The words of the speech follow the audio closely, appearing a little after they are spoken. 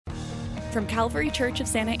From Calvary Church of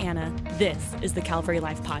Santa Ana, this is the Calvary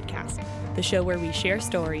Life Podcast, the show where we share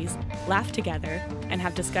stories, laugh together, and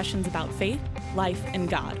have discussions about faith, life, and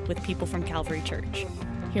God with people from Calvary Church.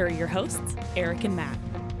 Here are your hosts, Eric and Matt.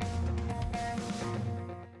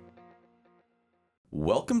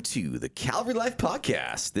 Welcome to the Calvary Life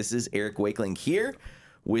Podcast. This is Eric Wakeling here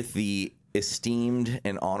with the esteemed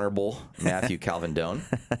and honorable Matthew Calvin Doan.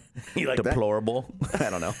 You like deplorable? I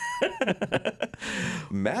don't know.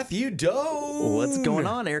 Matthew Doan. What's going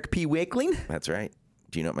on, Eric P. Wakeling? That's right.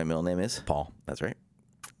 Do you know what my middle name is? Paul. That's right.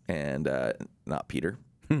 And not Peter,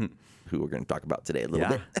 who we're going to talk about today a little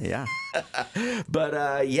bit. Yeah.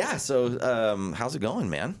 But so how's it going,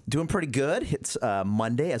 man? Doing pretty good. It's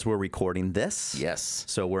Monday as we're recording this. Yes.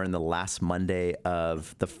 So we're in the last Monday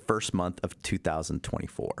of the first month of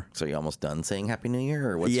 2024. So you almost done saying Happy New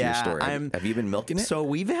Year, or what's your story? Have you been milking it? So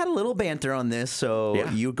we've had a little banter on this. So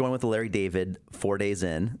you're going with the Larry David 4 days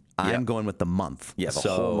in. I'm going with the month. Yeah, the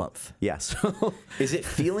whole month. Yes. Is it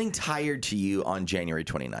feeling tired to you on January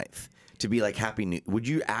 29th to be like Happy New? Would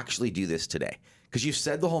you actually do this today? Because you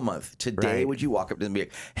said the whole month. Today, right. Would you walk up to them and be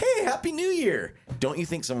like, hey, Happy New Year? Don't you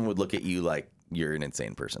think someone would look at you like you're an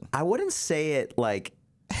insane person? I wouldn't say it like,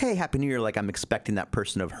 hey, Happy New Year, like I'm expecting that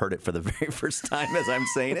person to have heard it for the very first time as I'm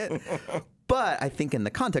saying it. But I think in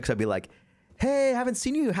the context, I'd be like, hey, I haven't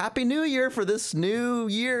seen you. Happy New Year for this new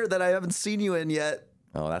year that I haven't seen you in yet.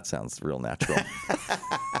 Oh, that sounds real natural.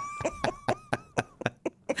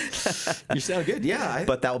 You sound good. Yeah.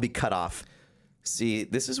 But that will be cut off. See,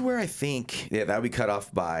 this is where I think, that would be cut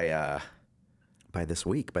off by this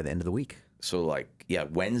week, by the end of the week. So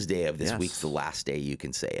Wednesday of this week's the last day you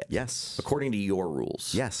can say it. Yes. According to your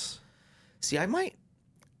rules. Yes. See, I'm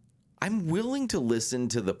willing to listen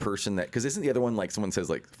to the person that, because isn't the other one like someone says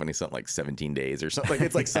like funny something like 17 days or something? Like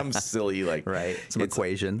it's like some silly right, some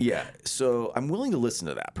equation. Yeah. So I'm willing to listen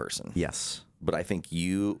to that person. Yes. But I think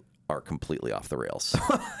you are completely off the rails.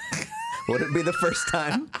 Would it be the first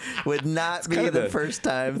time? Would not be the first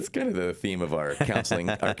time. It's kind of the theme of our counseling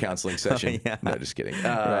session. Oh, yeah. No, just kidding.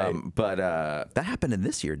 Right. But that happened in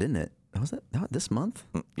this year, didn't it? Was that this month?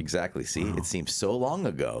 Exactly. See, It seems so long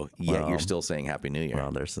ago, yet you're still saying Happy New Year.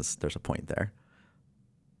 Well, there's a point there.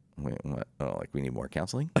 Wait, what? Oh, like we need more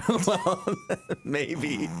counseling? Well,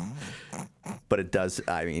 maybe. But it does.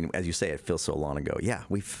 I mean, as you say, it feels so long ago. Yeah,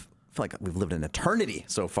 I feel like we've lived an eternity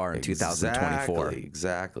so far in 2024.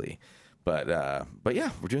 Exactly. But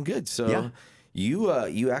yeah, we're doing good. So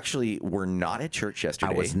you actually were not at church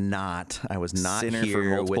yesterday. I was not Sinner here for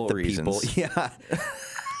multiple with the reasons. people. Yeah.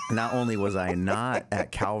 Not only was I not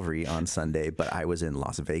at Calvary on Sunday, but I was in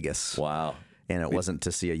Las Vegas. Wow. And it wasn't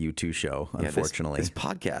to see a U2 show, unfortunately. This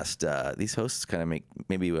podcast, these hosts kind of make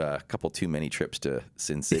maybe a couple too many trips to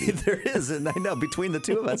Sin City. There is, and I know, between the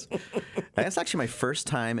two of us. That's actually my first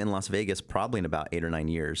time in Las Vegas, probably in about 8 or 9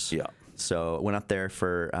 years. Yeah. So I went out there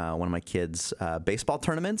for one of my kids' baseball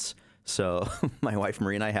tournaments. So my wife,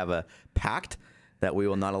 Marie, and I have a pact that we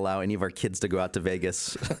will not allow any of our kids to go out to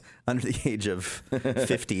Vegas under the age of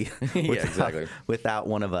 50 without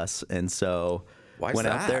one of us. And so went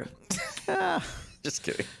out there. Just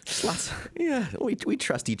kidding. We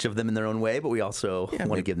trust each of them in their own way, but we also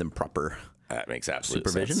want to give them proper that makes absolute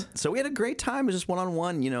supervision. Sense. So we had a great time. It was just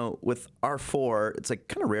one-on-one. With our 4, it's like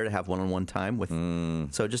kind of rare to have one-on-one time with.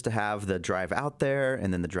 So just to have the drive out there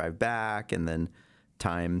and then the drive back and then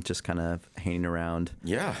time just kind of hanging around.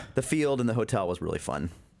 Yeah. The field and the hotel was really fun.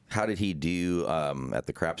 How did he do at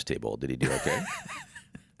the craps table? Did he do okay?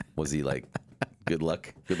 Was he like good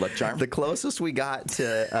luck charm? The closest we got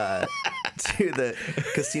to the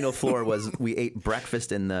casino floor was we ate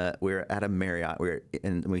breakfast we were at a Marriott.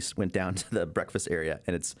 And we went down to the breakfast area,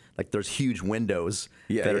 and it's like there's huge windows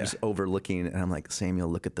that are just overlooking. And I'm like, Samuel,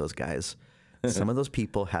 look at those guys. Some of those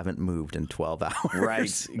people haven't moved in 12 hours.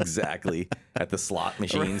 Right, exactly. At the slot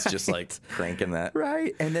machines, just like cranking that.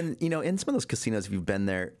 Right. And then, in some of those casinos, if you've been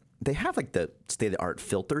there, they have like the state-of-the-art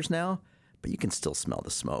filters now, but you can still smell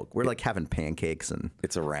the smoke. We're like having pancakes and...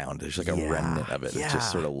 It's around. There's like a remnant of it. It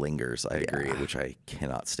just sort of lingers, I agree, which I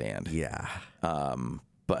cannot stand. Yeah.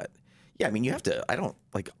 But, yeah, I mean, you have to...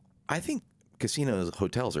 I think casinos,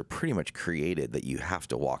 hotels are pretty much created that you have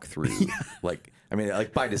to walk through.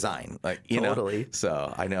 By design. Totally.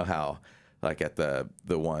 So I know how... Like at the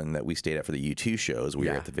one that we stayed at for the U2 shows, we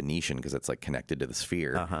were at the Venetian because it's like connected to the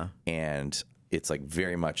Sphere. And it's like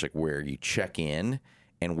very much like where you check in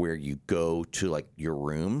and where you go to like your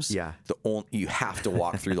rooms. Yeah. You have to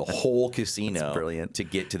walk through the whole casino brilliant. To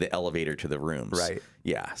get to the elevator to the rooms. Right.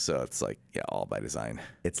 Yeah. So it's like, all by design.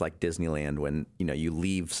 It's like Disneyland when, you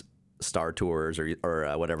leave Star Tours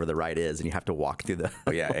or whatever the ride is, and you have to walk through the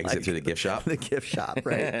exit through the gift shop. The gift shop,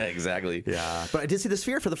 right? Exactly. Yeah. But I did see the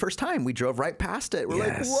Sphere for the first time. We drove right past it. We're like,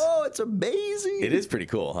 Yes. whoa, it's amazing. It is pretty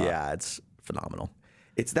cool, huh? Yeah, it's phenomenal.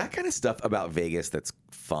 It's that kind of stuff about Vegas that's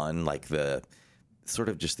fun, like the sort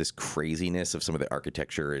of just this craziness of some of the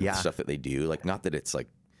architecture and stuff that they do. Like, not that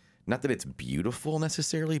it's beautiful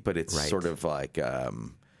necessarily, but it's sort of like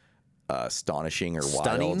astonishing or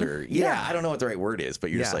Stunning? wild or I don't know what the right word is,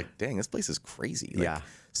 but you're just like, dang, this place is crazy. Like,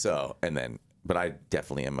 so, but I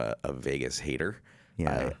definitely am a Vegas hater.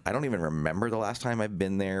 Yeah. I don't even remember the last time I've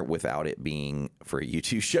been there without it being for a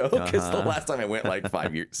U2 show, because the last time I went like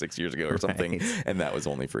 6 years ago or something, and that was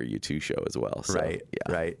only for a U2 show as well. So, Right.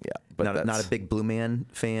 Yeah. But Not a big Blue Man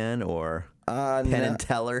fan or Penn and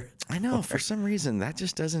Teller. I know, for some reason that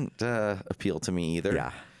just doesn't appeal to me either.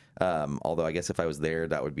 Yeah. Although I guess if I was there,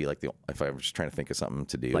 that would be like if I was just trying to think of something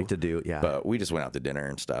to do. Yeah. But we just went out to dinner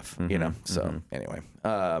and stuff, you know. So anyway,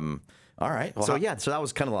 all right. Well, so so that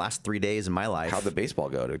was kind of the last 3 days of my life. How'd the baseball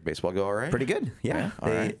go? Did baseball go all right? Pretty good. Yeah.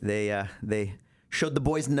 They showed the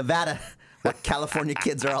boys in Nevada what California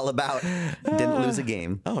kids are all about. Didn't lose a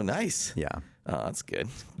game. Oh, nice. Yeah. Oh, that's good.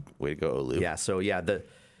 Way to go, Olu. Yeah. So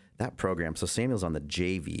that program. So Samuel's on the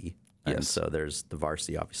JV, and so there's the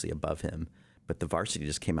varsity obviously above him, but the varsity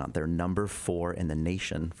just came out. They're number 4 in the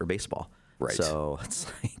nation for baseball. Right. So it's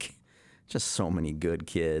like just so many good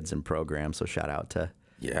kids and programs. So shout out to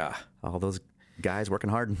all those guys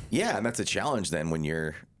working hard. Yeah, and that's a challenge then when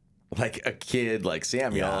you're like a kid like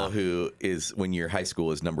Samuel, who is, when your high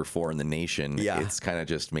school is number 4 in the nation, it's kind of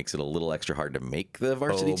just makes it a little extra hard to make the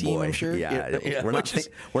varsity team, I'm sure. Yeah. We're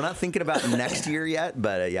not thinking about next year yet,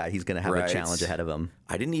 but he's going to have a challenge ahead of him.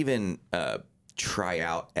 I didn't even try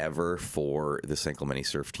out ever for the San Clemente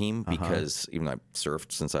surf team because even though I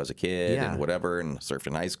surfed since I was a kid and whatever, and surfed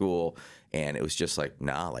in high school, and it was just like,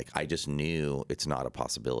 I just knew it's not a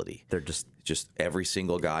possibility. They're just every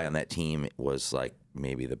single guy on that team was like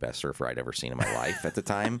maybe the best surfer I'd ever seen in my life at the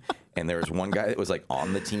time. And there was one guy that was like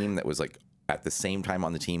on the team that was like at the same time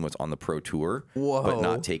on the team was on the pro tour, but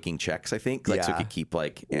not taking checks, I think, like so he could keep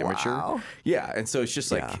like amateur. Wow. Yeah. And so it's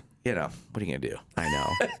just like, you know, what are you going to do? I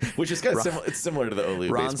know. Which is kind of similar. It's similar to the Olu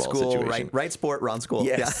Ron baseball school, situation. Right sport, Ron school.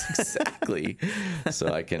 Yes, exactly.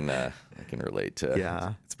 So I can relate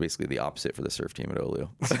to. It's basically the opposite for the surf team at Olu.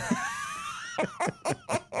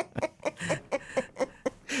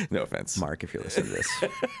 No offense, Mark, if you're listening to this,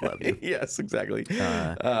 love you. Yes, exactly.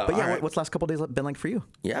 But what's the last couple of days been like for you?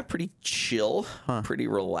 Yeah, pretty chill, pretty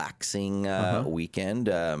relaxing weekend.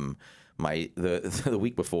 The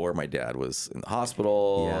week before, my dad was in the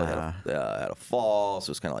hospital, had a fall, so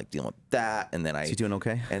it was kind of like dealing with that. And then Is he doing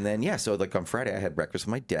okay? And then so like on Friday, I had breakfast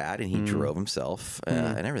with my dad, and he drove himself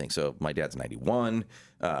and everything. So my dad's 91.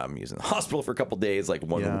 He was in the hospital for a couple days, like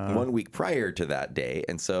one week prior to that day,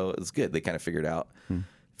 and so it was good. They kind of figured out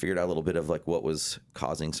a little bit of like what was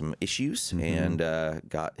causing some issues, and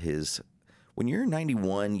got his. When you're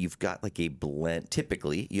 91, you've got like a blend.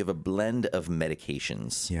 Typically, you have a blend of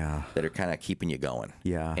medications that are kind of keeping you going.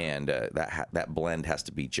 Yeah. And that blend has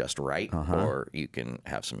to be just right, or you can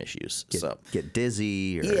have some issues. Get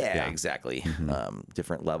dizzy. Or, exactly.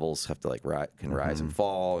 Different levels have to like rise and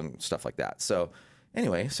fall and stuff like that. So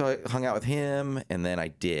anyway, so I hung out with him, and then I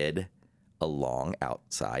did a long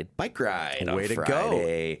outside bike ride on Friday.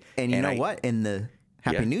 Go. And you know what? In the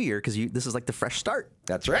Happy New Year, because this is like the fresh start.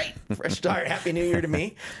 That's right. Fresh start. Happy New Year to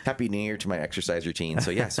me. Happy New Year to my exercise routine.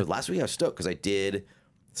 So so last week I was stoked because I did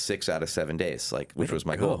 6 out of 7 days, which was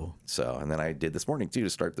my goal. So, and then I did this morning too to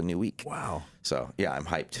start the new week. Wow. So I'm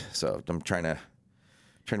hyped. So I'm trying to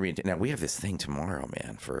be. Now we have this thing tomorrow,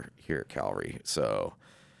 man, for here at Calvary. So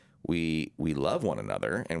we love one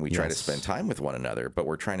another and we try to spend time with one another, but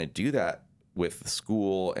we're trying to do that with the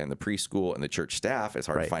school and the preschool and the church staff. It's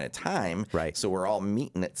hard to find a time. Right. So we're all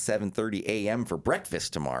meeting at 7:30 a.m. for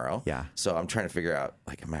breakfast tomorrow. Yeah. So I'm trying to figure out,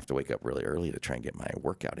 like, I'm going to have to wake up really early to try and get my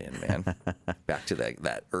workout in, man. Back to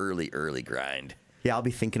that early grind. Yeah, I'll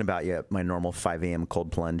be thinking about you at my normal 5 a.m.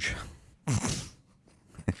 cold plunge. Have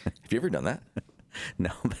you ever done that? No,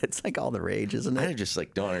 but it's like all the rage, isn't it? I just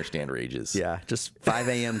don't understand rages. Yeah, just 5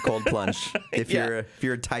 a.m. cold plunge. If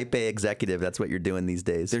you're a type A executive, that's what you're doing these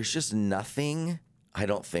days. There's just nothing. I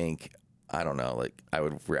don't know. Like, I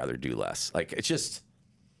would rather do less. Like, it's just,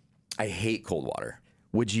 I hate cold water.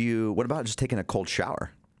 What about just taking a cold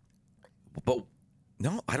shower? But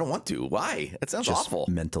no, I don't want to. Why? That sounds awful.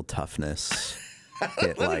 Mental toughness.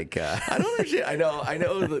 I don't understand. I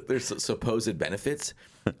know that there's supposed benefits.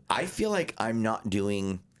 I feel like I'm not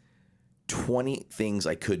doing 20 things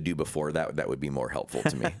I could do before that would be more helpful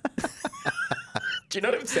to me. Do you know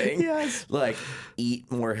what I'm saying? Yes. Like,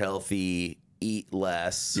 eat more healthy, eat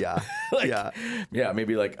less. Yeah. Yeah,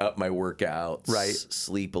 maybe like up my workouts. Right.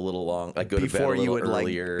 Sleep a little long. Like go to bed a Before little you would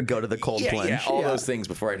earlier. like go to the cold plunge. Yeah, all those things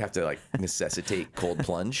before I'd have to like necessitate cold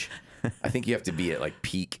plunge. I think you have to be at like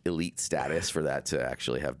peak elite status for that to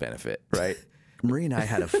actually have benefit. Right. Marie and I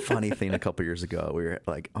had a funny thing a couple years ago. We were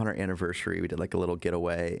like on our anniversary, we did like a little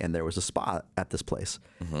getaway, and there was a spa at this place.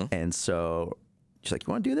 And so she's like,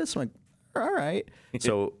 "You want to do this?" I'm like, "All right."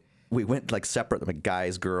 So we went like separate, like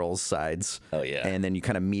guys, girls sides. Oh, yeah. And then you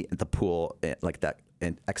kind of meet at the pool like that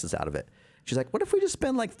and exits out of it. She's like, "What if we just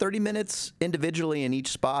spend like 30 minutes individually in each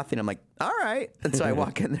spa thing?" I'm like, "All right." And so I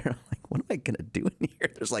walk in there. I'm like, "What am I going to do in here?"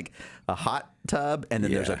 There's like a hot tub and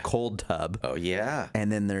then there's a cold tub. Oh, yeah.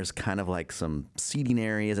 And then there's kind of like some seating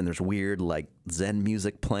areas and there's weird like Zen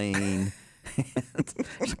music playing.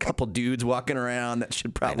 There's a couple dudes walking around that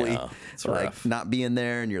should probably like rough. not be in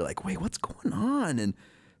there. And you're like, "Wait, what's going on?" And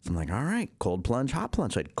so I'm like, "All right, cold plunge, hot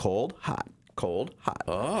plunge." Like cold, hot, hot,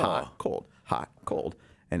 hot, cold, hot, cold.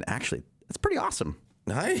 And actually, it's pretty awesome.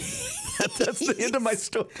 Nice. That's the end of my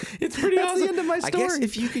story. It's pretty awesome. That's the end of my story. I guess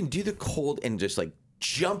if you can do the cold and just like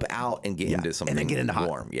jump out and get into something and then get into hot.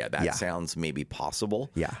 warm. Yeah, that sounds maybe possible.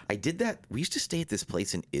 Yeah. I did that. We used to stay at this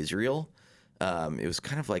place in Israel. It was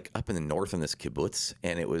kind of like up in the north in this kibbutz,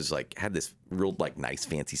 and it was like had this real like nice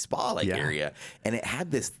fancy spa like area, and it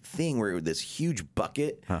had this thing where it was this huge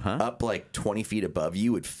bucket up like 20 feet above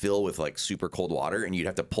you would fill with like super cold water, and you'd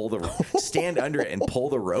have to pull the stand under it and pull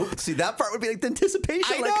the rope. See, that part would be like the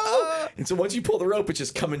anticipation. I like, know. And so once you pull the rope, it's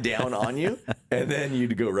just coming down on you, and then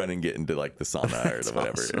you'd go run and get into like the sauna or the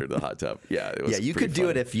whatever or the hot tub. Yeah, it was. Yeah, you could do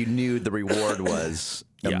it if you knew the reward was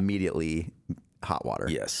immediately hot water.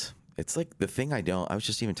 Yes. It's like the thing I was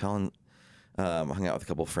just even telling, hung out with a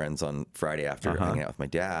couple of friends on Friday after hanging out with my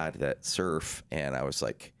dad that surf, and I was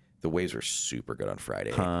like, the waves were super good on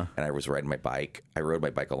Friday, and I was riding my bike. I rode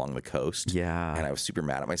my bike along the coast, and I was super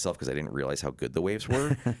mad at myself because I didn't realize how good the waves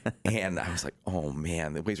were, and I was like, oh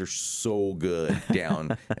man, the waves are so good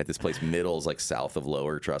down at this place, Middles, like south of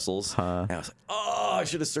Lower Trussels, and I was like, oh, I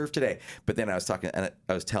should have surfed today. But then I was talking, and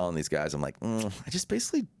I was telling these guys, I'm like, I just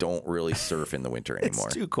basically don't really surf in the winter anymore.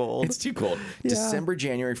 It's too cold. It's too cold. Yeah. December,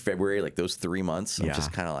 January, February, like those 3 months, I'm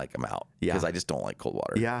just kind of like, I'm out because I just don't like cold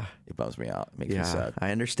water. Yeah. It bums me out. It makes me sad.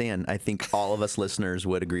 I understand. I think all of us listeners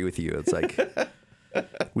would agree with you. It's like,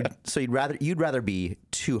 so you'd rather be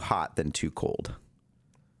too hot than too cold.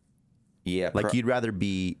 Yeah. Like you'd rather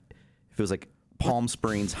be, if it was like Palm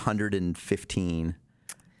Springs 115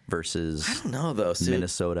 versus I don't know though. So,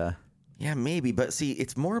 Minnesota. yeah, maybe. But see,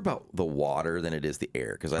 it's more about the water than it is the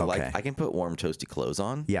air because I can put warm toasty clothes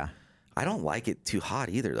on. Yeah. I don't like it too hot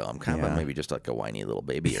either, though. I'm kind of maybe just like a whiny little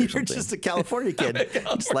baby or You're something. just a California kid.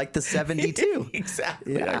 Just like the 72.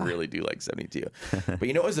 Exactly. Yeah. I really do like 72. But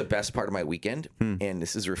you know what was the best part of my weekend? And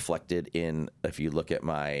this is reflected in, if you look at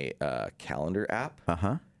my calendar app,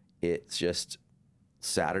 it's just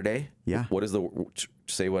Saturday. Yeah. What is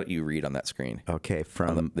say what you read on that screen? Okay.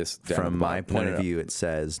 From my point of view, it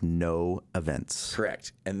says no events.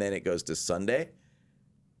 Correct. And then it goes to Sunday.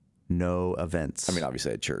 No events. I mean,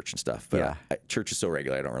 obviously I had church and stuff, but church is so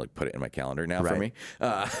regular, I don't really put it in my calendar now for me.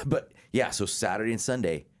 But yeah, so Saturday and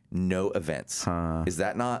Sunday, no events. Is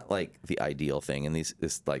that not like the ideal thing in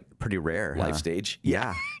this like pretty rare life stage?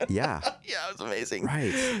 Yeah. Yeah. Yeah, it was amazing.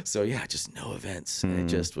 Right. So yeah, just no events. And it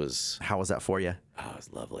just was. How was that for you? Oh, it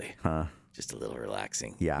was lovely. Just a little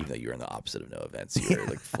relaxing. Yeah. Even though you were in the opposite of no events, you were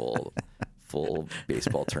like full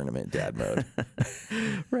baseball tournament dad mode.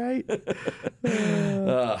 Right.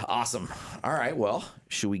 Awesome. All right. Well,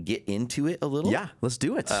 should we get into it a little? Yeah, let's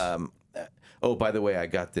do it. Oh, by the way, I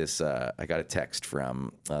got this. I got a text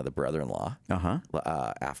from the brother-in-law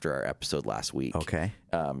after our episode last week. Okay.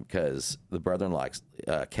 Because the brother-in-law,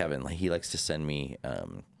 Kevin, he likes to send me.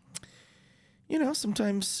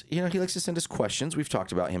 Sometimes he likes to send us questions. We've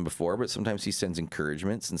talked about him before, but sometimes he sends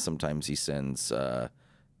encouragements, and sometimes he sends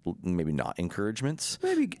maybe not encouragements.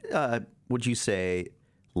 Maybe would you say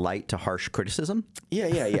light to harsh criticism?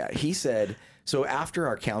 Yeah. He said. So after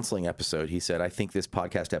our counseling episode, he said, I think this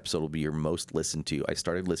podcast episode will be your most listened to. I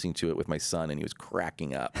started listening to it with my son, and he was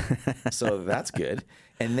cracking up. So that's good.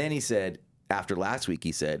 And then he said, after last week,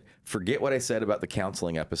 he said, forget what I said about the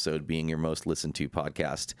counseling episode being your most listened to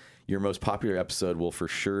podcast. Your most popular episode will for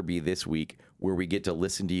sure be this week, where we get to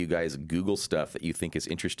listen to you guys Google stuff that you think is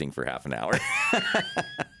interesting for half an hour.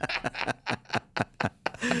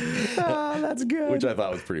 That's good. Which I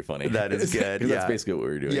thought was pretty funny. That is good. That's basically what we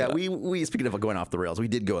were doing. Yeah, we speaking of going off the rails, we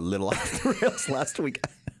did go a little off the rails last week.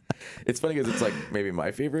 It's funny because it's like maybe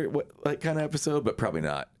my favorite kind of episode, but probably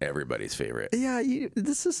not everybody's favorite. Yeah,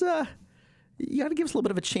 this is you got to give us a little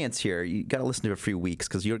bit of a chance here. You got to listen to it a few weeks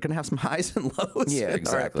because you're going to have some highs and lows Yeah, in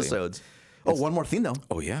exactly. our episodes. Oh, one more thing, though.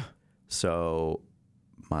 Oh, yeah. So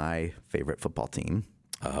my favorite football team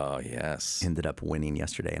Oh, yes. ended up winning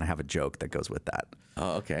yesterday, and I have a joke that goes with that.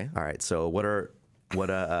 Oh, okay. All right, so Oh,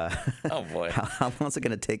 boy. how long is it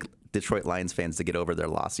going to take Detroit Lions fans to get over their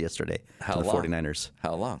loss yesterday to the long? 49ers?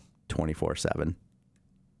 How long? 24/7.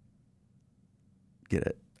 Get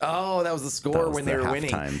it? Oh, that was the score was when the they were winning.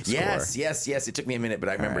 halftime Yes, score. yes. It took me a minute, but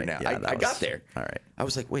I remember right, now. yeah, I got there. All right. I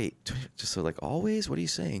was like, wait, just so like always? What are you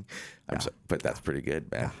saying? But that's pretty good,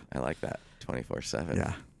 man. I like that. 24/7.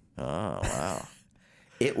 Yeah. Oh, wow.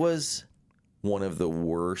 It was one of the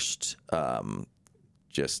worst,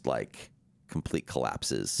 just like complete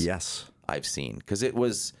collapses. I've seen, because it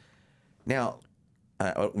was now.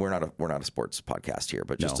 We're not a sports podcast here,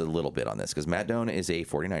 but just a little bit on this, because Matt Doan is a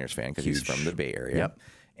 49ers fan because he's from the Bay Area. Yep.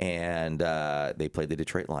 And they played the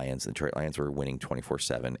Detroit Lions. The Detroit Lions were winning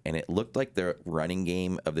 24/7, and it looked like the running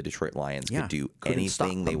game of the Detroit Lions could do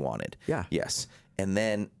anything they wanted. Yeah. Yes. And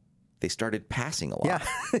then they started passing a lot Yeah.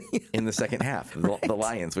 in the second half. The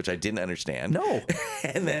Lions, which I didn't understand. No.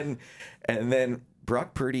 and then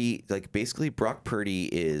Brock Purdy, Brock Purdy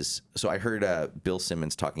is. So I heard Bill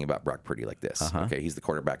Simmons talking about Brock Purdy like this. Okay, he's the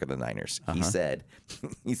quarterback of the Niners. He said,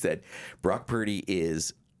 Brock Purdy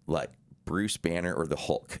is like Bruce Banner or the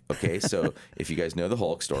Hulk. Okay, so if you guys know the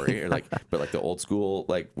Hulk story, or but the old school,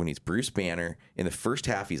 like when he's Bruce Banner in the first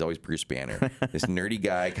half, he's always Bruce Banner. This nerdy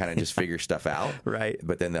guy kind of just figures stuff out, right?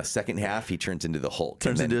 But then the second half, he turns into the Hulk,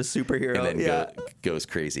 into a superhero, and then goes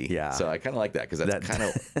crazy. Yeah. So I kind of like that, because that's kind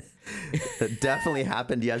of that definitely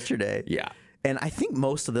happened yesterday. Yeah. And I think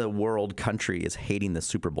most of the world country is hating the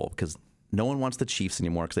Super Bowl because no one wants the Chiefs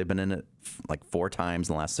anymore because they've been in it like 4 times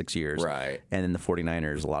in the last 6 years. Right. And then the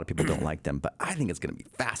 49ers, a lot of people don't like them. But I think it's going to be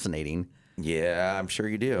fascinating. Yeah, I'm sure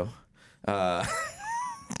you do. No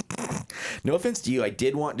offense to you. I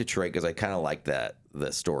did want Detroit because I kind of like the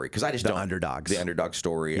story. Because I just don't. Underdogs. The underdog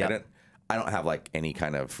story. Yep. I don't have like any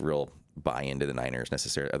kind of real buy into the Niners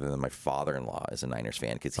necessarily, other than my father-in-law is a Niners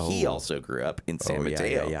fan because he also grew up in San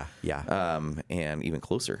Mateo. Yeah. And even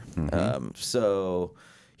closer. So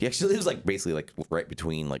he actually lives like basically like right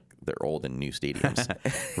between like their old and new stadiums.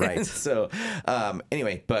 Right. So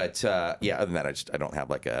anyway, but yeah, other than that, I don't have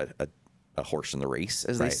like a horse in the race,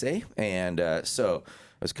 as they say. And so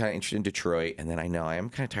I was kind of interested in Detroit, and then I know I am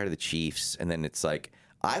kind of tired of the Chiefs, and then it's like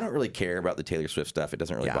I don't really care about the Taylor Swift stuff. It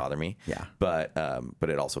doesn't really bother me. Yeah. But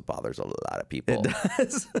it also bothers a lot of people. It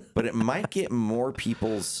does. But it might get more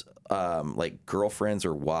people's like girlfriends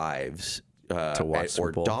or wives to watch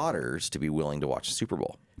or daughters to be willing to watch the Super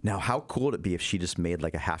Bowl. Now, how cool would it be if she just made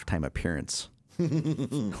like a halftime appearance?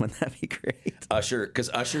 Wouldn't that be great? Usher, because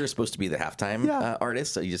Usher is supposed to be the halftime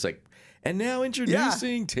artist. So you just like, and now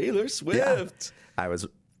introducing Taylor Swift. I was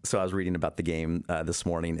reading about the game this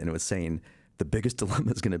morning, and it was saying the biggest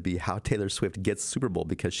dilemma is going to be how Taylor Swift gets Super Bowl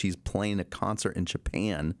because she's playing a concert in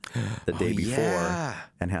Japan the day before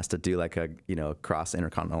and has to do like a cross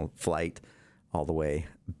intercontinental flight all the way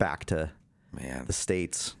back to the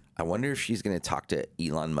States. I wonder if she's going to talk to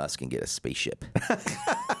Elon Musk and get a spaceship.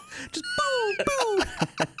 Just boom, boom.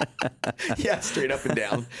 Yeah, straight up and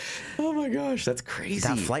down. Oh my gosh, that's crazy.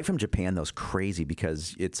 That flight from Japan, though, is crazy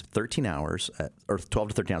because it's 13 hours or 12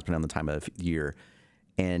 to 13 hours, depending on the time of year,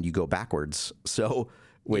 and you go backwards. So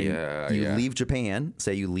when you leave Japan,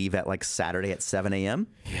 say you leave at like Saturday at 7 a.m.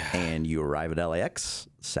 And you arrive at LAX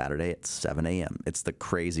Saturday at 7 a.m. It's the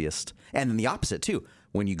craziest. And then the opposite, too.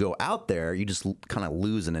 When you go out there, you just kind of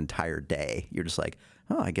lose an entire day. You're just like,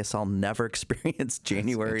 oh, I guess I'll never experience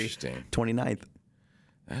January 29th.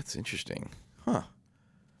 That's interesting. Huh.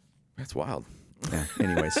 That's wild. Yeah.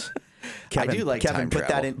 Anyways, Kevin, I do like time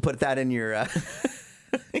travel. Put that in your.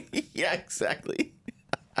 Yeah, exactly.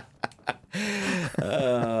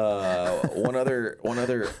 One other.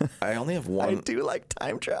 I only have one. I do like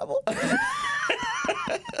time travel.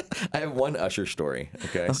 I have one Usher story.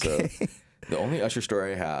 Okay. So the only Usher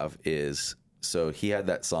story I have is, so he had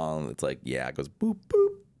that song that's like, it goes boop boop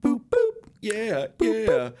boop boop, yeah, boop,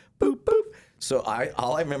 yeah, boop boop. So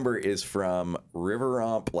all I remember is from River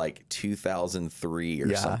Romp like 2003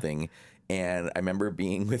 or something. And I remember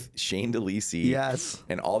being with Shane DeLisi. Yes.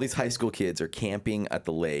 And all these high school kids are camping at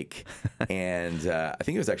the lake. And I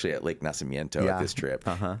think it was actually at Lake Nacimiento at this trip.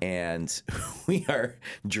 And we are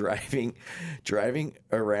driving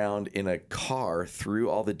around in a car through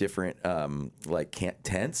all the different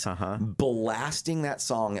tents, blasting that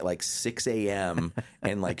song at like 6 a.m.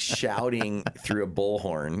 and like shouting through a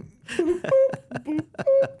bullhorn.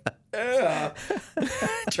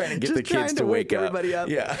 trying to get the kids to wake up. Everybody up.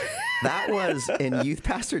 Yeah. That was in youth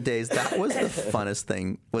pastor days. That was the funnest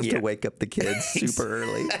thing was to wake up the kids super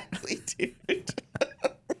early. Exactly, dude.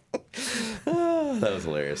 That was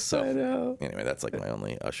hilarious. So I know. Anyway, that's like my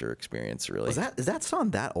only Usher experience, really. Is that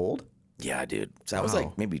song that old? Yeah, dude. So that was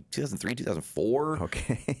like maybe 2003, 2004.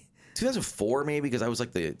 Okay. 2004 maybe, because I was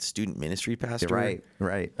like the student ministry pastor.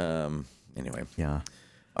 Right. Anyway. Yeah.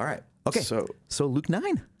 All right. Okay. So Luke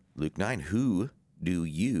 9. Luke 9, who do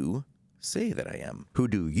you say that I am? Who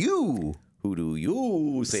do you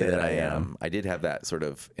say that I am? I did have that sort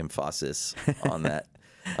of emphasis on that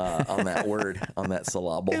word, on that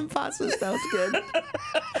syllable. Emphasis. That was good.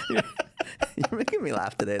 You're making me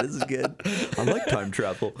laugh today. This is good. I like time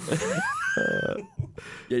travel.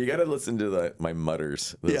 Yeah, you got to listen to my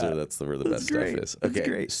mutters. That's where the best stuff is. Okay, that's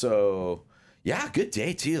great. So yeah, good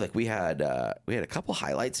day too. Like we had a couple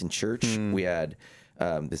highlights in church. We had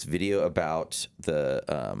this video about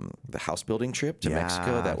the house building trip to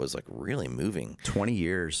Mexico that was like really moving. 20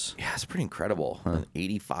 years. Yeah, it's pretty incredible.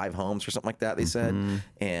 85 homes or something like that, they said,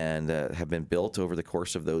 and have been built over the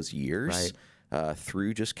course of those years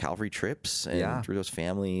through just Calvary trips and through those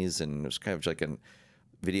families. And it was kind of like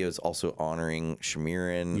videos also honoring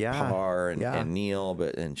Shamiran Pahar and Neil,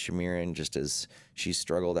 and Shamiran, just as she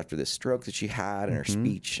struggled after this stroke that she had and her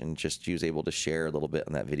speech, and just she was able to share a little bit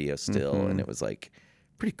on that video still. And it was like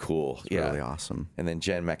pretty cool. It's really awesome. And then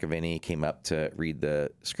Jen McAvinney came up to read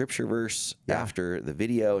the scripture verse after the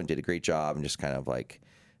video and did a great job, and just kind of like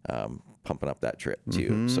pumping up that trip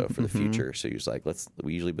too. So for the future, so he was like,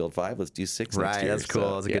 we usually build 5, let's do 6 next year. That's cool.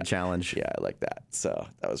 That was a good challenge. Yeah, I like that. So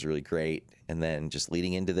that was really great. And then just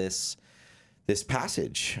leading into this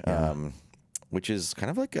passage, which is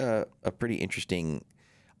kind of like a pretty interesting,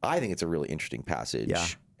 I think it's a really interesting passage. Yeah.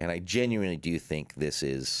 And I genuinely do think this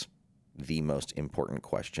is the most important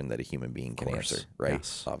question that a human being can answer, right?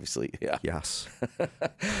 Yes. Obviously. Yeah. Yes.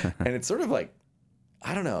 And it's sort of like,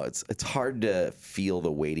 I don't know. It's hard to feel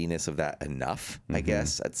the weightiness of that enough, I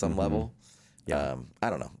guess, at some level. Yeah. I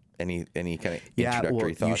don't know. Any kind of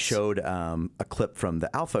introductory thoughts? You showed a clip from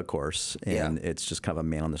the Alpha course, and it's just kind of a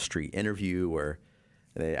man on the street interview where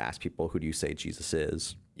they ask people, who do you say Jesus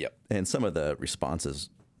is? Yep. And some of the responses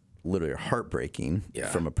literally are heartbreaking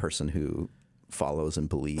from a person who follows and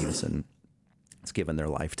believes and has given their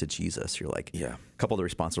life to Jesus. You're like, a couple of the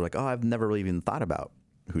responses are like, oh, I've never really even thought about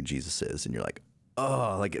who Jesus is. And you're like,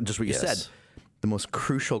 oh, like just what you said, the most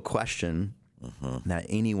crucial question that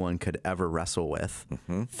anyone could ever wrestle with,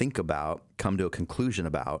 think about, come to a conclusion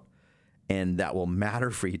about, and that will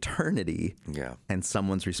matter for eternity. Yeah. And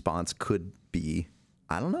someone's response could be,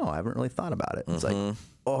 I don't know, I haven't really thought about it. It's like,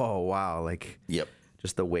 oh, wow. Like,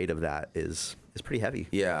 just the weight of that is pretty heavy.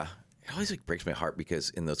 Yeah. It always like breaks my heart because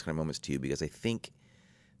in those kind of moments too, because I think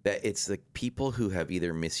that it's the people who have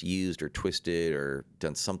either misused or twisted or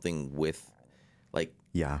done something with, like,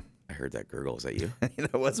 I heard that gurgle. Is that you?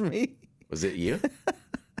 That was me. Was it you?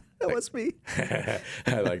 That was me.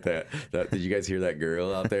 I like that. Did you guys hear that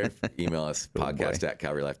gurgle out there? Email us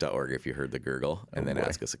podcast@calvarylife.org if you heard the gurgle, and then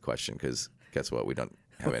ask us a question, because guess what? We don't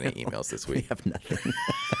have any emails this week. We have nothing.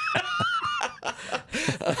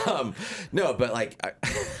 No, but like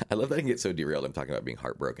I love that I can get so derailed. I'm talking about being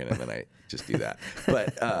heartbroken, and then I just do that.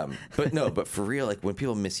 But for real, like when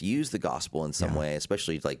people misuse the gospel in some way,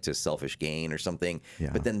 especially like to selfish gain or something,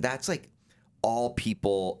 but then that's like all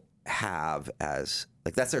people have as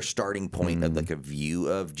like that's their starting point of like a view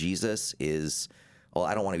of Jesus is, well,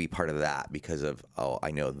 I don't want to be part of that because of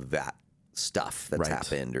I know that stuff that's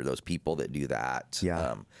happened or those people that do that.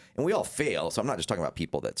 And we all fail. So I'm not just talking about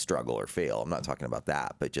people that struggle or fail. I'm not talking about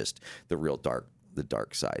that, but just the real dark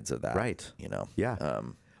sides of that. Right. You know? Yeah.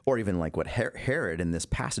 Or even like what Herod in this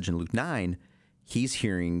passage in Luke 9, he's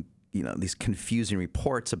hearing, these confusing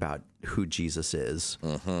reports about who Jesus is.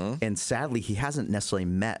 And sadly, he hasn't necessarily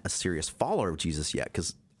met a serious follower of Jesus yet,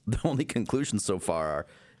 because the only conclusions so far are,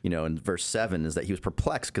 in verse 7 is that he was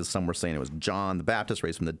perplexed because some were saying it was John the Baptist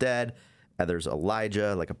raised from the dead. Others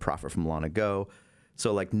Elijah, like a prophet from long ago.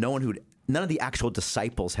 So like none of the actual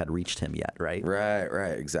disciples had reached him yet, right?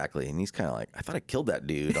 Right, exactly. And he's kind of like, I thought I killed that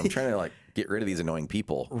dude. I'm trying to like get rid of these annoying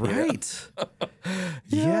people. Right.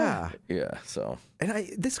 Yeah. So, and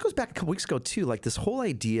this goes back a couple weeks ago too, like this whole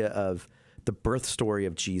idea of the birth story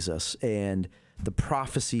of Jesus and the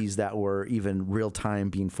prophecies that were even real time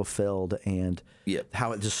being fulfilled, and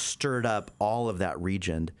how it just stirred up all of that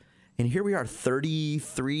region. And here we are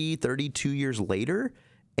 33, 32 years later,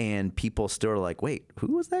 and people still are like, wait,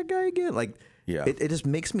 who was that guy again? Like, it just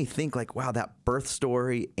makes me think like, wow, that birth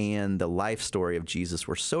story and the life story of Jesus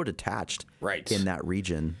were so detached in that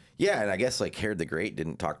region. Yeah, and I guess like Herod the Great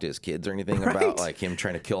didn't talk to his kids or anything about like him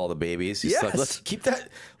trying to kill all the babies. He's like, let's keep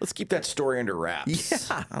that story under wraps.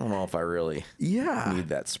 Yeah. I don't know if I really need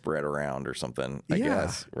that spread around or something. I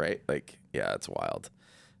guess, right? Like, yeah, it's wild.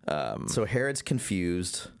 So Herod's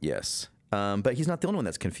confused. Yes. But he's not the only one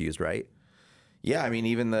that's confused, right? Yeah, I mean,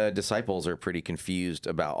 even the disciples are pretty confused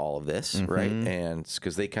about all of this, right? And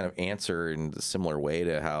because they kind of answer in a similar way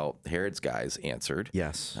to how Herod's guys answered.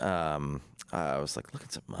 Yes. I was like looking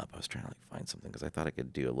something up. I was trying to like find something because I thought I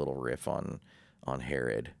could do a little riff on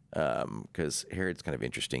Herod, because Herod's kind of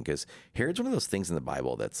interesting because Herod's one of those things in the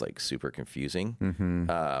Bible that's like super confusing.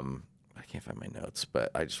 I can't find my notes,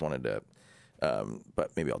 but I just wanted to.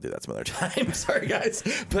 But maybe I'll do that some other time. Sorry, guys.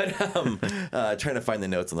 But trying to find the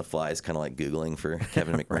notes on the fly is kind of like Googling for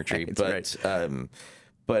Kevin McMurtry.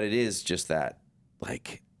 But it is just that,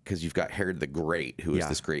 like, because you've got Herod the Great, who is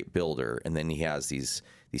this great builder, and then he has these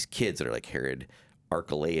kids that are like Herod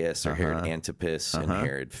Archelaus or Herod Antipas and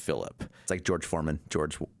Herod Philip. It's like George Foreman,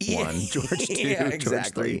 George 1, George 2, yeah,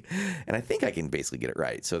 exactly. George 3. And I think I can basically get it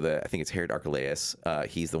right. So I think it's Herod Archelaus.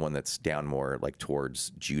 He's the one that's down more like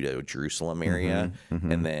towards Judah, Jerusalem area.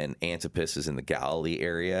 And then Antipas is in the Galilee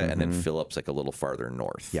area. And then Philip's like a little farther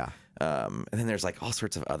north. Yeah. And then there's like all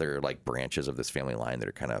sorts of other like branches of this family line that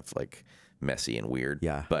are kind of like messy and weird.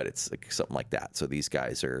 Yeah. But it's like something like that. So these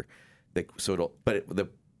guys are, the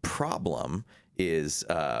problem is,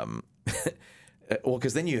 well,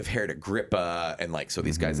 because then you have Herod Agrippa and like, so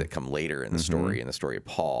these guys that come later in the story, in the story of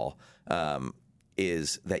Paul,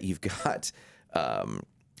 is that you've got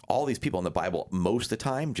all these people in the Bible most of the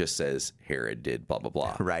time just says Herod did blah, blah,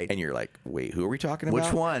 blah. Right. And you're like, wait, who are we talking about?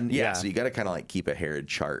 Which one? Yeah. So you got to kind of like keep a Herod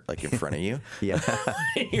chart like in front of you. Yeah.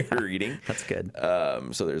 You're reading. That's good.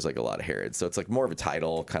 So there's like a lot of Herods. So it's like more of a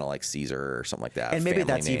title, kind of like Caesar or something like that. And maybe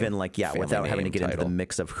family that's name, even like, without having to get into the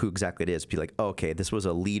mix of who exactly it is, be like, oh, okay, this was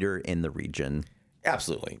a leader in the region.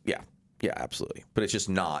 Absolutely. Yeah. Yeah, absolutely. But it's just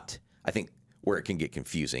not, I think where it can get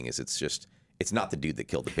confusing is it's not the dude that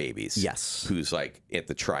killed the babies. Yes. Who's like at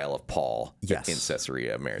the trial of Paul in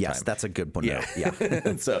Caesarea Maritime. Yes, that's a good one. Yeah.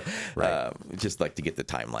 Yeah. So just like to get the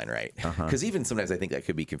timeline right. Because even sometimes I think that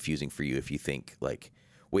could be confusing for you if you think like,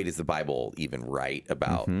 wait, is the Bible even right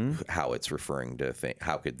about how it's referring to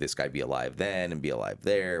how could this guy be alive then and be alive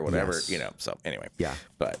there, whatever, you know. So anyway. Yeah.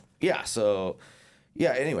 But yeah, so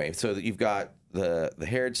yeah, anyway, so you've got the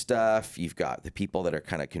Herod stuff, you've got the people that are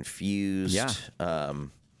kind of confused. Yeah.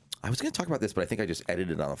 I was going to talk about this, but I think I just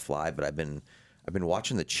edited it on the fly. But I've been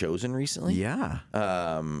watching The Chosen recently. Yeah.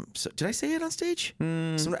 So did I say it on stage?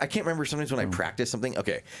 I can't remember. Sometimes when I practice something.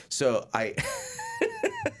 Okay. So I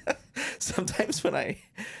sometimes when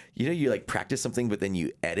you like practice something, but then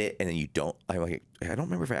you edit and then you don't. I don't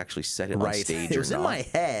remember if I actually said it on stage or not. It was in my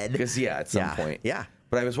head. Because at some point. Yeah.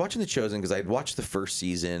 But I was watching The Chosen because I had watched the first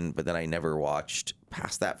season, but then I never watched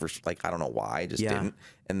past that for like, I don't know why, I just didn't.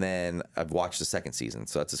 And then I've watched the second season,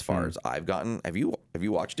 so that's as far as I've gotten. Have you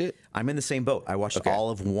watched it? I'm in the same boat. I watched all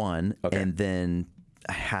of 1, and then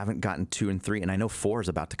I haven't gotten 2 and 3, and I know 4 is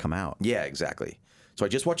about to come out. Yeah, exactly. So I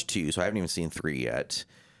just watched 2, so I haven't even seen 3 yet.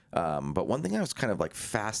 But one thing I was kind of like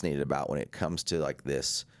fascinated about when it comes to like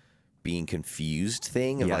this being confused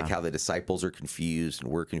thing of like how the disciples are confused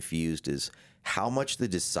and we're confused is how much the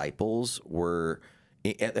disciples were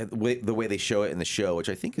the way they show it in the show, which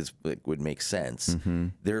I think is like, would make sense.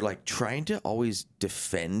 They're like trying to always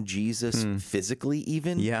defend Jesus physically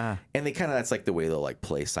even. Yeah. And they kind of, that's like the way they'll like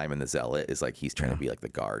play Simon the Zealot is like, he's trying to be like the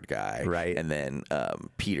guard guy. Right. And then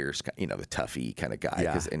Peter's, the toughy kind of guy.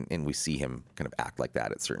 Yeah. And we see him kind of act like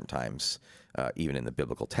that at certain times, even in the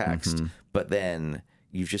biblical text. But then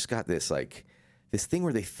you've just got this like this thing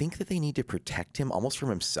where they think that they need to protect him almost from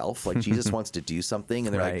himself. Like Jesus wants to do something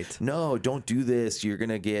and they're like, no, don't do this. You're going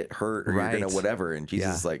to get hurt or you're going to whatever. And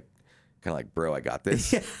Jesus is like, kind of like, bro, I got this.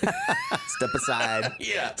 Step aside.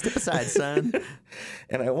 Step aside, son.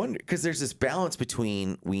 And I wonder, because there's this balance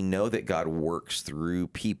between, we know that God works through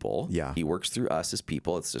people. Yeah. He works through us as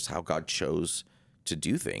people. It's just how God chose to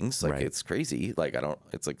do things. Like it's crazy. Like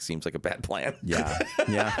it's like, seems like a bad plan. Yeah.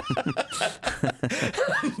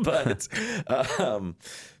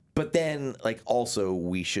 But then like also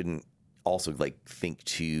we shouldn't also like think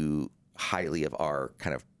too highly of our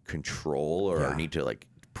kind of control or our need to like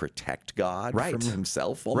protect God from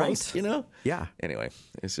himself almost, Yeah. Anyway,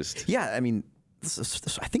 it's just. Yeah. I mean,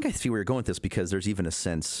 I think I see where you're going with this because there's even a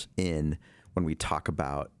sense in when we talk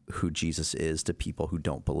about who Jesus is to people who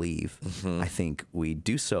don't believe. I think we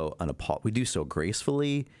do so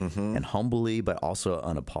gracefully and humbly, but also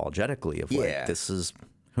unapologetically of like, this is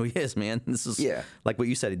who he is, man. This is like what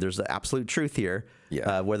you said. There's the absolute truth here.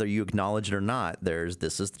 Yeah. Whether you acknowledge it or not,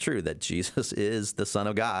 this is the truth that Jesus is the Son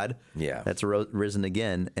of God. Yeah. That's risen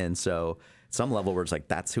again. And so at some level where it's like,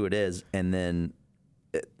 that's who it is. And then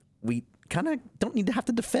we kind of don't need to have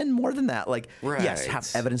to defend more than that. Like, yes, have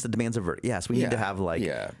evidence that demands a verdict. Yes, we need to have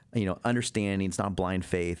understanding. It's not blind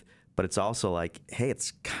faith. But it's also like, hey,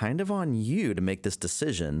 it's kind of on you to make this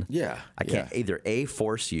decision. Yeah. I can't either A,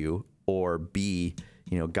 force you, or B,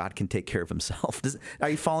 God can take care of himself. Are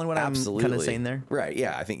you following what I'm kind of saying there? Right.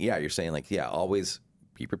 Yeah. I think, you're saying like, always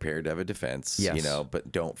be prepared to have a defense, but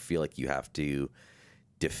don't feel like you have to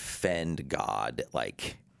defend God,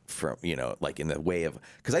 like, from, like in the way of,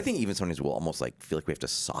 because I think even sometimes we'll almost like feel like we have to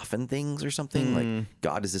soften things or something. Like,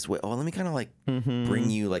 God is this way. Oh, let me kind of like bring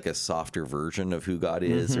you like a softer version of who God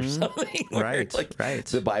is or something. Right. Like,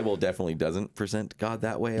 the Bible definitely doesn't present God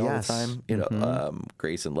that way all the time.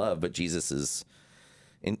 Grace and love, but Jesus is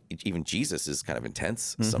kind of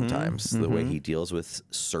intense sometimes. The way he deals with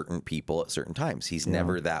certain people at certain times. He's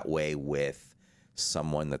never that way with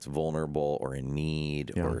someone that's vulnerable or in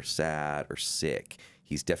need or sad or sick.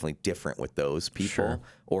 He's definitely different with those people,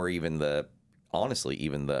 or even the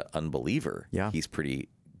unbeliever. Yeah. He's pretty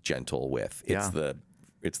gentle with. It's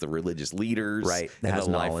the religious leaders, right? That has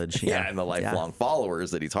knowledge, and the lifelong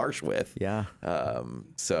followers that he's harsh with. Yeah.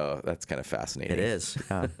 So that's kind of fascinating. It is.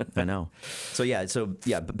 I know. So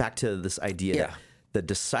but back to this idea. Yeah. The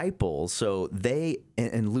disciples. So they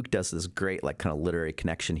and Luke does this great like kind of literary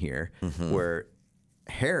connection here, where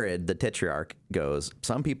Herod, the tetrarch, goes,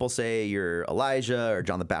 some people say you're Elijah or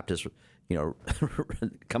John the Baptist,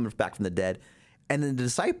 coming back from the dead. And then the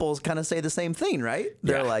disciples kind of say the same thing, right?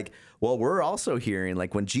 They're like, well, we're also hearing,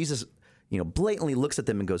 like when Jesus, blatantly looks at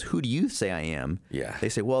them and goes, who do you say I am? Yeah. They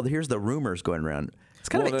say, well, here's the rumors going around. It's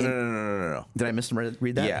kind of no. Did I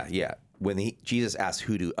misread that? Yeah. When Jesus asks,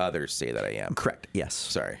 who do others say that I am? Correct. Yes.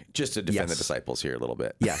 Sorry. Just to defend the disciples here a little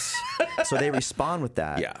bit. Yes. So they respond with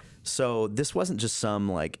that. Yeah. So this wasn't just some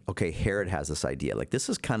like, okay, Herod has this idea. Like this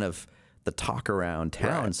is kind of the talk around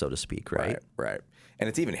town, so to speak, right? Right. And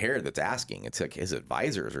it's even Herod that's asking. It's like his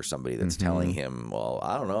advisors or somebody that's telling him, well,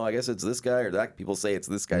 I don't know. I guess it's this guy or that. People say it's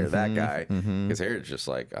this guy or that guy. Because Herod's just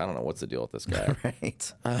like, I don't know. What's the deal with this guy?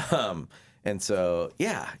 Right. And so,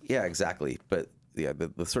 yeah, exactly. But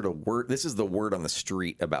the sort of word, this is the word on the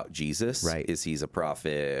street about Jesus, right? Is he's a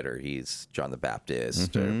prophet or he's John the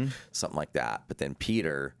Baptist or something like that. But then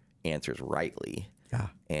Peter answers rightly. Yeah.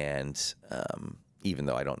 And even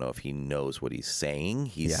though I don't know if he knows what he's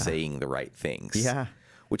saying saying the right things. Yeah.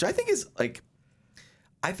 Which I think is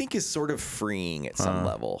sort of freeing at some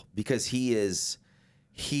level, because he is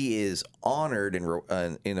honored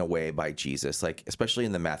in a way by Jesus, like especially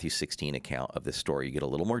in the Matthew 16 account of this story. You get a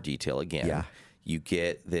little more detail again. Yeah. You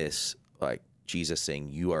get this like Jesus saying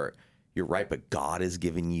you're right, but God has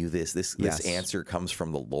given you this answer comes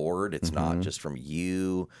from the Lord. It's not just from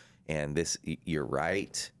you. And this, you're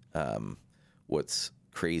right. What's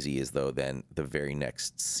crazy is though, then the very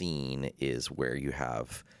next scene is where you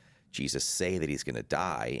have Jesus say that he's going to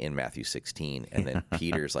die in Matthew 16. And then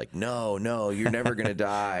Peter's like, no, you're never going to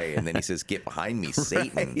die. And then he says, get behind me,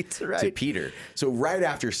 Satan, to Peter. So right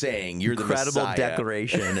after saying you're the Messiah. Incredible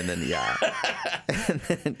declaration. And then, and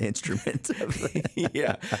then an instrument of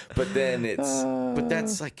that. But then but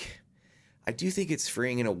that's like, I do think it's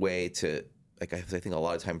freeing in a way to, like, I think a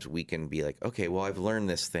lot of times we can be like, okay, well, I've learned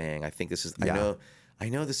this thing. I think this is, I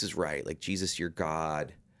know this is right. Like, Jesus, you're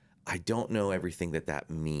God. I don't know everything that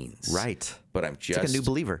means. Right. But I'm just it's like a new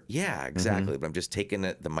believer. Yeah, exactly. But I'm just taking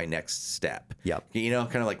my next step. Yep.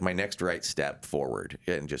 Kind of like my next right step forward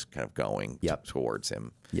and just kind of going towards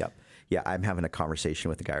him. Yep. Yeah. I'm having a conversation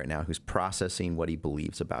with a guy right now who's processing what he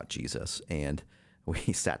believes about Jesus. And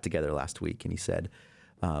we sat together last week and he said,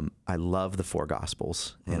 I love the four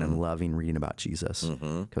Gospels and I'm loving reading about Jesus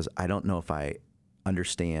because I don't know if I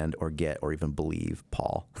understand or get or even believe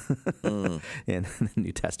Paul in the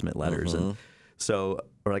New Testament letters. And so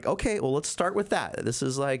we're like, okay, well, let's start with that. This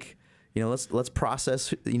is like, let's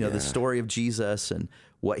process, the story of Jesus and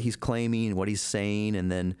what he's claiming, what he's saying,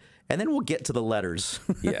 and then we'll get to the letters.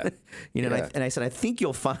 Yeah. And I said, I think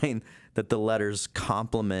you'll find that the letters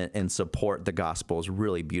complement and support the Gospels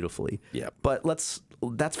really beautifully. Yeah. But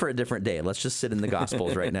that's for a different day. Let's just sit in the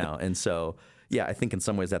Gospels right now. And so, yeah, I think in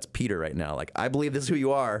some ways that's Peter right now. Like, I believe this is who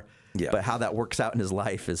you are, but how that works out in his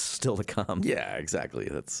life is still to come. Yeah, exactly.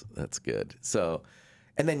 That's good. So,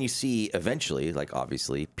 and then you see eventually, like,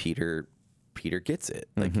 obviously Peter gets it.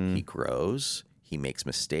 Like, he grows, he makes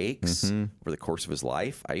mistakes over the course of his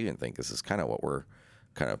life. I even think this is kind of what we're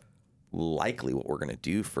going to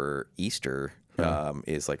do for Easter,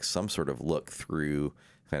 is like some sort of look through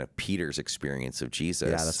kind of Peter's experience of Jesus.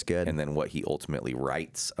 Yeah, that's good. And then what he ultimately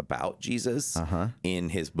writes about Jesus in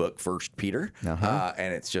his book, First Peter.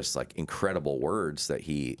 And it's just like incredible words that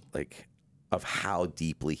he like of how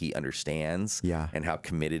deeply he understands and how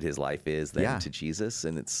committed his life is then to Jesus.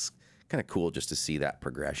 And it's kind of cool just to see that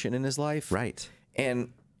progression in his life. Right.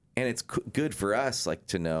 And it's good for us like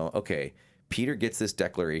to know, okay, Peter gets this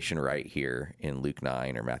declaration right here in Luke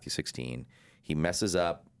 9 or Matthew 16. He messes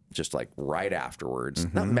up just like right afterwards.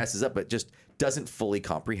 Not messes up, but just doesn't fully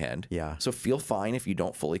comprehend. Yeah. So feel fine if you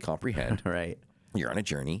don't fully comprehend. Right. You're on a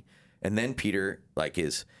journey. And then Peter like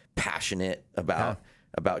is passionate about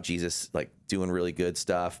Jesus, like doing really good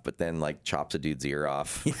stuff, but then like chops a dude's ear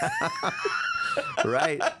off.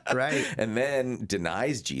 Right. And then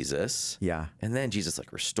denies Jesus. Yeah. And then Jesus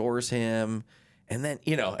like restores him. And then,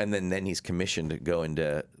 and then he's commissioned to go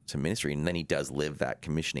into ministry, and then he does live that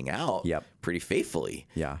commissioning out pretty faithfully.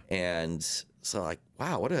 Yeah. And so like,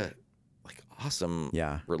 wow, what a like awesome,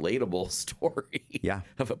 relatable story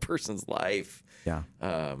of a person's life. Yeah.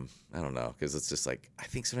 I don't know. 'Cause it's just like, I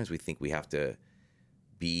think sometimes we think we have to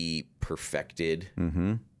be perfected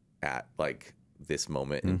at like this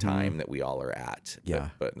moment in time that we all are at,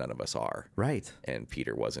 but none of us are. Right. And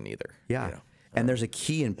Peter wasn't either. Yeah. And there's a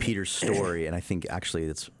key in Peter's story, and I think actually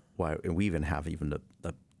that's why we even have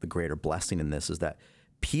the greater blessing in this, is that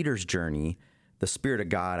Peter's journey, the Spirit of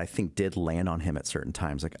God, I think, did land on him at certain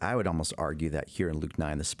times. Like I would almost argue that here in Luke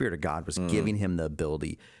 9, the Spirit of God was giving him the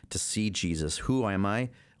ability to see Jesus. Who am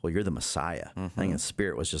I? Well, you're the Messiah. I think the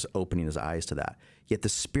Spirit was just opening his eyes to that. Yet the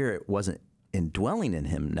Spirit wasn't indwelling in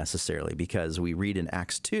him necessarily, because we read in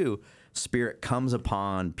Acts 2, Spirit comes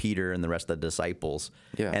upon Peter and the rest of the disciples.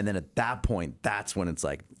 Yeah. And then at that point, that's when it's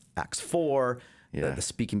like Acts 4, the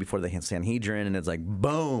speaking before the Sanhedrin, and it's like,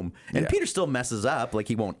 boom. And Peter still messes up. Like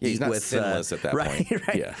he won't eat not with... sinless at that point.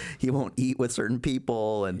 Right. Yeah. He won't eat with certain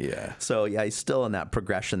people. And so, he's still in that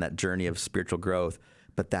progression, that journey of spiritual growth.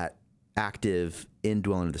 But that active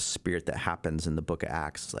indwelling of the Spirit that happens in the book of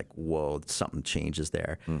Acts is like, whoa, something changes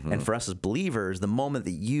there. And for us as believers, the moment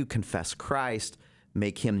that you confess Christ,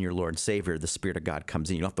 make him your Lord and Savior, the Spirit of God comes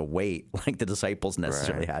in. You don't have to wait like the disciples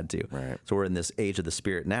necessarily had to. Right. So we're in this age of the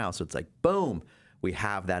Spirit now. So it's like, boom, we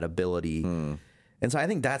have that ability. And so I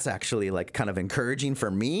think that's actually like kind of encouraging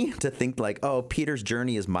for me to think like, oh, Peter's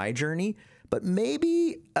journey is my journey, but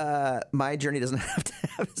maybe my journey doesn't have to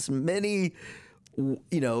have as many,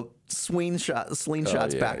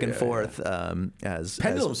 slingshots back and forth as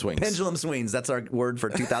pendulum swings. Pendulum swings. That's our word for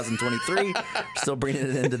 2023. Still bringing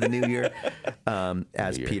it into the new year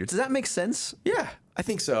as Peter. Does that make sense? Yeah, I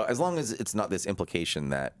think so. As long as it's not this implication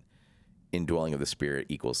that indwelling of the Spirit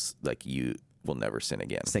equals like you will never sin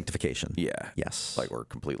again. Sanctification. Yeah. Yes. Like we're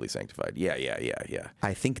completely sanctified. Yeah.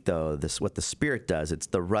 I think though, what the Spirit does, it's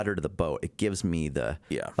the rudder to the boat. It gives me the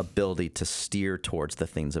ability to steer towards the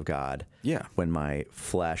things of God. Yeah. When my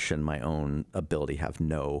flesh and my own ability have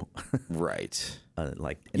no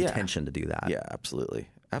intention to do that. Yeah, absolutely.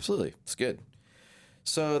 It's good.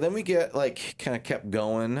 So then we get like kind of kept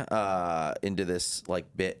going into this like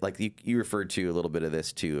bit, like you referred to a little bit of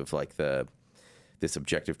this too, of like this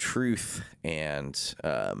objective truth, and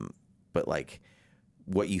but like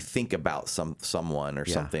what you think about someone or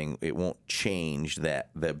something, it won't change the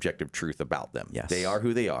objective truth about them. Yes. They are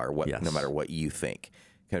who they are, no matter what you think.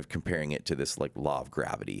 Kind of comparing it to this like law of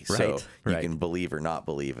gravity. So you can believe or not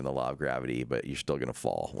believe in the law of gravity, but you're still going to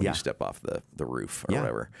fall when you step off the roof or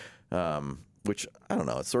whatever. Which I don't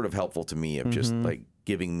know, it's sort of helpful to me of just like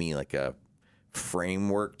giving me like a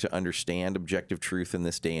framework to understand objective truth in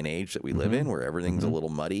this day and age that we live in, where everything's a little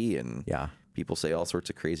muddy and people say all sorts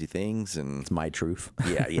of crazy things, and it's my truth.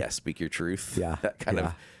 Speak your truth. That kind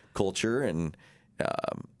of culture, and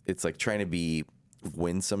it's like trying to be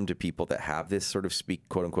winsome to people that have this sort of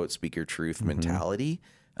quote unquote speak your truth mentality,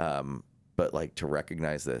 but like to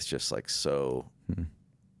recognize that it's just like so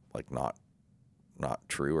like not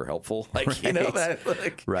true or helpful, like that,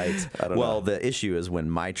 like, right. The issue is when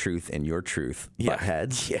my truth and your truth butt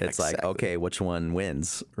heads. It's like, okay, which one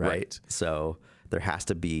wins, right? So there has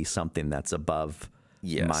to be something that's above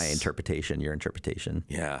my interpretation, your interpretation.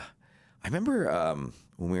 Yeah, I remember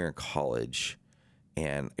when we were in college,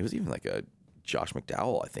 and it was even like a Josh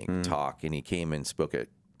McDowell, I think, talk, and he came and spoke at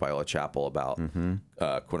Biola Chapel about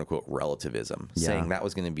quote unquote relativism, saying that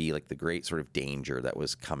was going to be like the great sort of danger that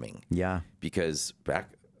was coming. Yeah. Because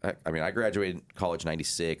I graduated college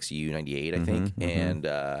 96, you 98, I think.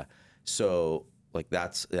 And so like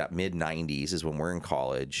that mid 90s is when we're in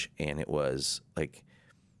college. And it was like,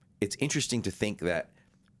 it's interesting to think that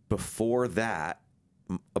before that,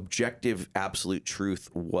 objective absolute truth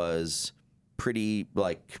was pretty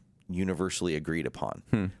like universally agreed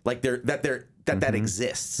upon. Like that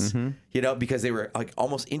exists, you know, because they were like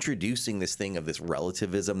almost introducing this thing of this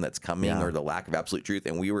relativism that's coming or the lack of absolute truth.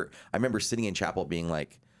 And I remember sitting in chapel being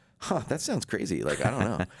like, huh, that sounds crazy. Like, I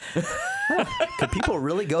don't know. Could people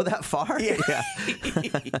really go that far? Yeah.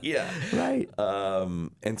 Yeah. Right.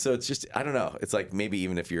 And so it's just, I don't know. It's like maybe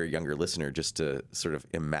even if you're a younger listener, just to sort of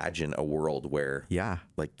imagine a world where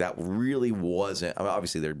like that really wasn't, I mean,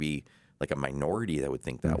 obviously there'd be like a minority that would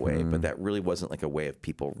think that way, but that really wasn't like a way of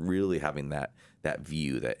people really having that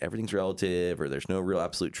view that everything's relative or there's no real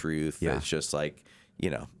absolute truth. Yeah. It's just like, you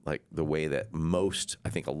know, like the way that most, I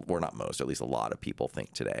think, or not most, at least a lot of people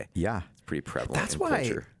think today. Yeah. It's pretty prevalent. That's why,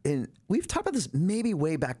 culture. And we've talked about this maybe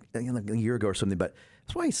way back like a year ago or something, but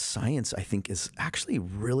that's why science, I think, is actually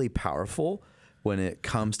really powerful when it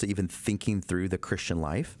comes to even thinking through the Christian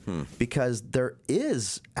life, because there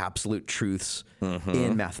is absolute truths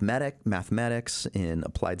in mathematics, in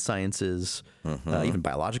applied sciences, even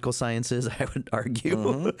biological sciences, I would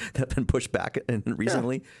argue, that have been pushed back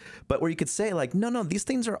recently. But where you could say like, no, these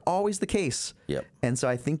things are always the case. Yep. And so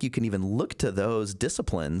I think you can even look to those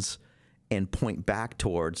disciplines and point back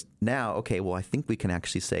towards now, okay, well, I think we can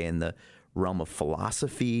actually say in the realm of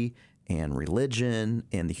philosophy and religion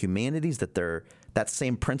and the humanities that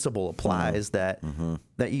same principle applies that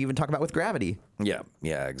you even talk about with gravity. Yeah,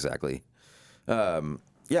 exactly. So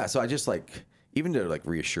I just like, even to like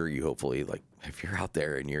reassure you, hopefully, like if you're out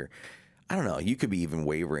there and I don't know, you could be even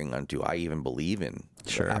wavering on, do I even believe in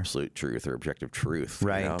absolute truth or objective truth?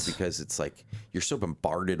 Right. You know? Because it's like, you're so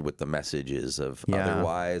bombarded with the messages of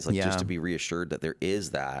otherwise, like just to be reassured that there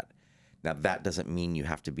is that. Now, that doesn't mean you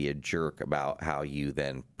have to be a jerk about how you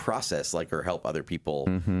then process, like, or help other people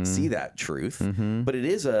see that truth. But it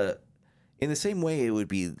is in the same way, it would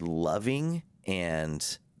be loving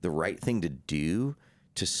and the right thing to do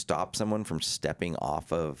to stop someone from stepping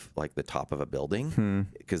off of like the top of a building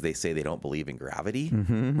because they say they don't believe in gravity.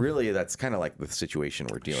 Really, that's kind of like the situation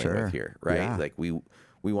we're dealing with here, right? Yeah. Like we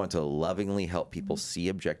want to lovingly help people see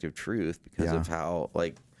objective truth because of how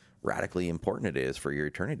like radically important it is for your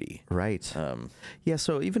eternity. Right. So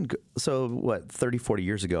what, 30, 40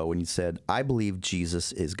 years ago when you said, I believe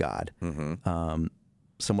Jesus is God,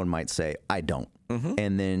 someone might say, I don't.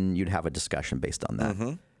 And then you'd have a discussion based on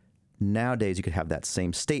that. Nowadays, you could have that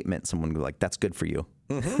same statement. Someone would be like, that's good for you.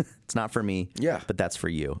 It's not for me, but that's for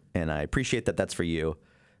you. And I appreciate that that's for you,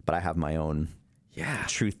 but I have my own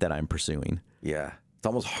truth that I'm pursuing. Yeah. It's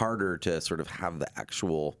almost harder to sort of have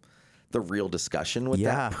the real discussion with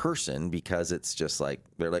that person because it's just like,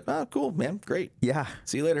 they're like, oh, cool, man. Great. Yeah.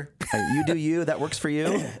 See you later. You do you. That works for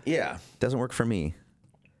you. Yeah. Doesn't work for me.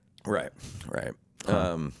 Right.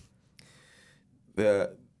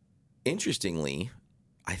 Interestingly,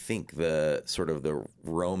 I think the sort of the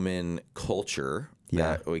Roman culture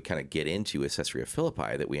that we kind of get into with Caesarea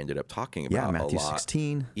Philippi that we ended up talking about Matthew a lot.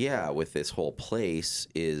 16. Yeah, with this whole place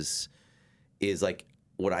is like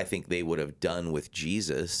what I think they would have done with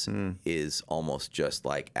Jesus is almost just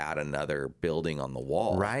like add another building on the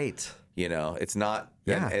wall. Right. You know, it's not,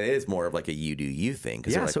 and it is more of like a you do you thing.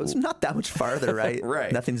 Yeah, like, so it's not that much farther, right?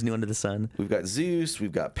 Right. Nothing's new under the sun. We've got Zeus,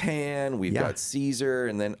 we've got Pan, we've got Caesar,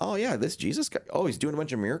 and then, this Jesus guy, he's doing a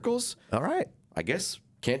bunch of miracles. All right. I guess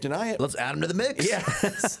can't deny it. Let's add him to the mix. Yeah,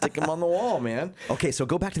 stick him on the wall, man. Okay, so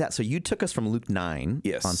go back to that. So you took us from Luke 9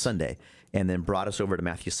 on Sunday and then brought us over to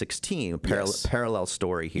Matthew 16, parallel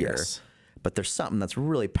story here. Yes. But there's something that's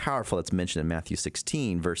really powerful that's mentioned in Matthew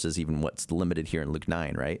 16 versus even what's limited here in Luke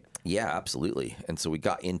 9, right? Yeah, absolutely. And so we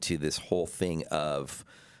got into this whole thing of,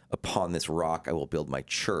 upon this rock I will build my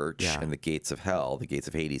church, and the gates of hell, the gates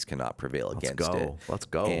of Hades cannot prevail against it. Let's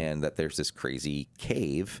go. And that there's this crazy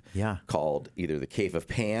cave called either the Cave of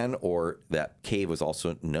Pan, or that cave was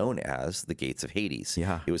also known as the gates of Hades.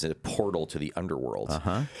 Yeah. It was a portal to the underworld.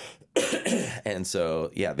 And so,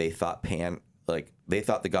 they thought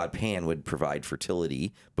the god Pan would provide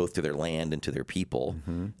fertility both to their land and to their people.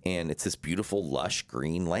 And it's this beautiful, lush,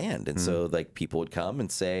 green land. And so like people would come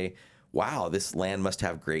and say, wow, this land must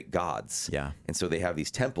have great gods. Yeah. And so they have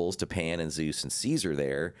these temples to Pan and Zeus and Caesar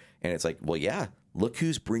there. And it's like, well, look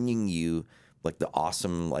who's bringing you like the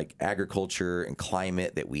awesome like agriculture and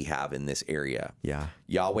climate that we have in this area. Yeah.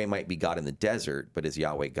 Yahweh might be God in the desert, but is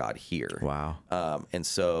Yahweh God here? Wow. And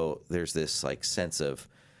so there's this like sense of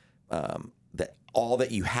that all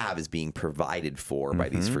that you have is being provided for by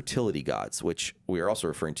these fertility gods, which we are also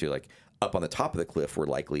referring to like up on the top of the cliff were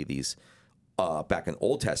likely these back in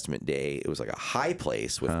Old Testament day, it was like a high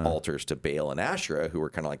place with altars to Baal and Asherah, who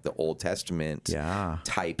were kind of like the Old Testament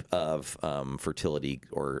type of fertility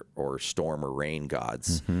or storm or rain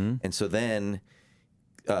gods. And so then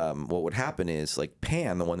what would happen is like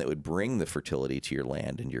Pan, the one that would bring the fertility to your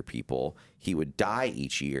land and your people, he would die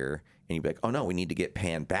each year. And you'd be like, oh no, we need to get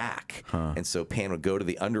Pan back. And so Pan would go to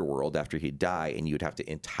the underworld after he'd die, and you would have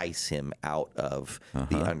to entice him out of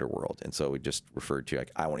the underworld. And so we just referred to,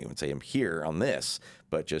 like, I won't even say him here on this,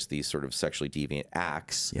 but just these sort of sexually deviant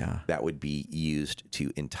acts that would be used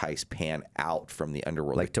to entice Pan out from the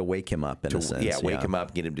underworld. Like to wake him up in a sense. Yeah, wake him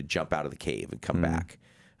up, get him to jump out of the cave and come back.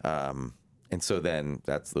 And so then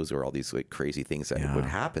those are all these like crazy things that would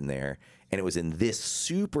happen there. And it was in this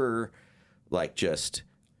super, like, just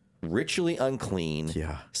ritually unclean,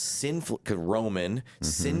 sinful, Roman,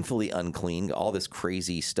 sinfully unclean, all this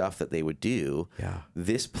crazy stuff that they would do.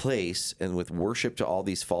 This place, and with worship to all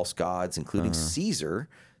these false gods, including Caesar,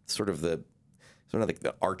 sort of like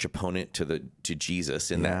the arch opponent to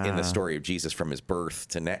Jesus in the story of Jesus from his birth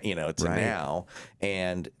to now.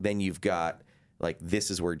 And then you've got, like, this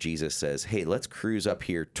is where Jesus says, hey, let's cruise up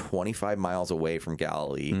here 25 miles away from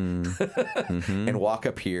Galilee and walk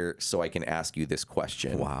up here so I can ask you this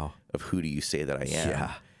question of who do you say that I am?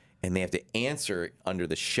 And they have to answer under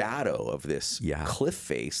the shadow of this cliff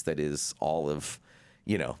face that is all of,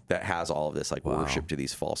 that has all of this like worship to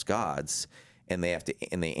these false gods. And they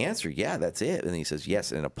answer, yeah, that's it. And he says,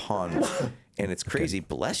 yes. And and it's crazy,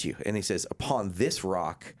 bless you. And he says, upon this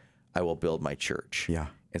rock, I will build my church.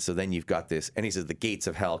 And so then you've got this, and he says the gates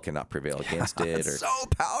of hell cannot prevail against it. So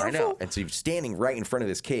powerful. I know. And so you're standing right in front of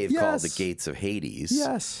this cave called the gates of Hades.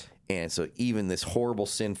 And so even this horrible,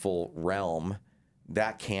 sinful realm,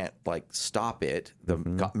 that can't like stop it.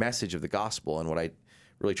 The message of the gospel, and what I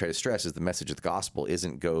really try to stress is the message of the gospel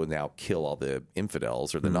isn't go now kill all the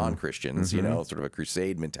infidels or the non-Christians, sort of a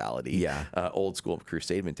crusade mentality, old school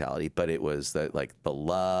crusade mentality. But it was that like the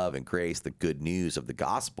love and grace, the good news of the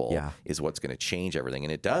gospel is what's going to change everything.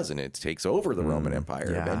 And it does. And it takes over the Roman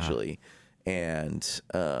Empire eventually. And,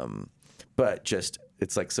 but just,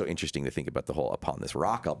 it's like so interesting to think about the whole upon this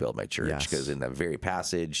rock, I'll build my church. Because in that very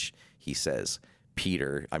passage, he says,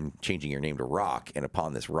 Peter, I'm changing your name to Rock, and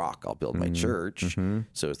upon this rock I'll build my church.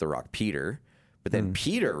 So it's the rock Peter. But then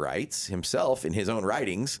Peter writes himself in his own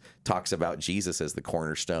writings, talks about Jesus as the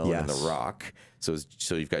cornerstone and the rock. So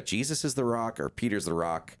you've got Jesus as the rock, or Peter's the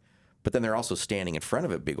rock, but then they're also standing in front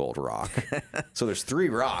of a big old rock. So there's three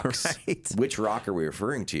rocks. Which rock are we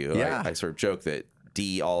referring to? I sort of joke that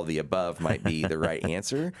D, all of the above, might be the right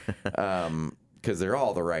answer. Because they're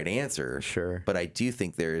all the right answer. But I do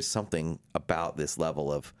think there is something about this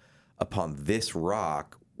level of upon this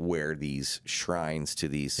rock where these shrines to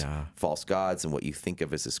these false gods and what you think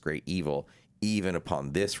of as this great evil, even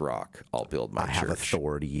upon this rock, I'll build my church. I have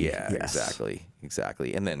authority. Yeah, exactly.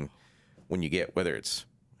 And then when you get, whether it's,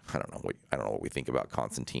 I don't know what we think about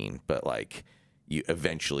Constantine, but like you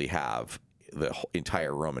eventually have the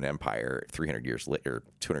entire Roman Empire 300 years later,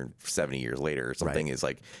 270 years later or something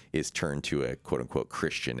is turned to a quote unquote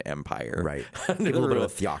Christian empire. A little bit of a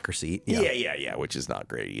theocracy. Yeah. Which is not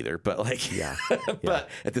great either. But like, but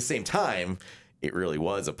at the same time, it really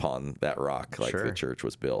was upon that rock, like the church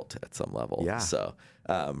was built at some level. So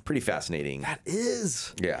pretty fascinating. That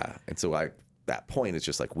is. Yeah. And so that point is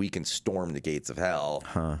just like, we can storm the gates of hell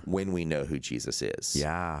when we know who Jesus is.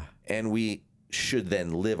 And we should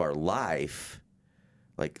then live our life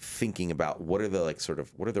like thinking about what are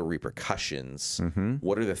the repercussions,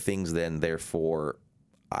 what are the things then therefore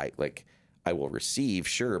I will receive,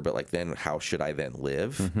 sure, but like then how should I then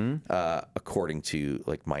live according to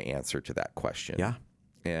like my answer to that question.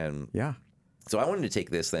 So I wanted to take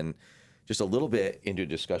this then just a little bit into a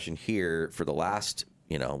discussion here for the last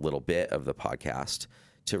little bit of the podcast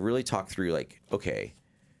to really talk through like, okay,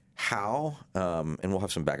 how, and we'll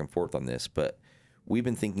have some back and forth on this, but we've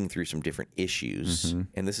been thinking through some different issues,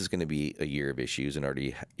 and this is going to be a year of issues, and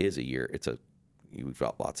already is a year. We've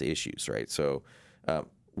got lots of issues, right? So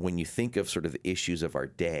when you think of sort of the issues of our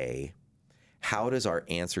day, how does our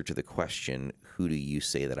answer to the question, who do you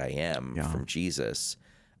say that I am, from Jesus,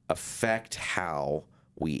 affect how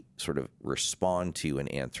we sort of respond to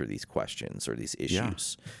and answer these questions or these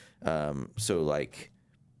issues? So like,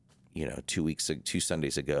 2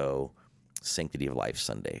 Sundays ago, Sanctity of Life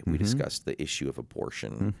Sunday, we discussed the issue of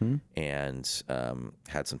abortion and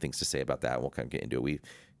had some things to say about that. We'll kind of get into it.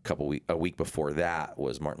 A week before that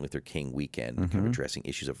was Martin Luther King weekend, kind of addressing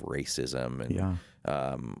issues of racism and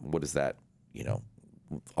what is that,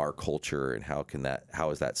 our culture, and how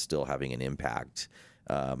is that still having an impact?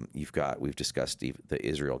 We've discussed the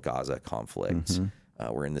Israel-Gaza conflict.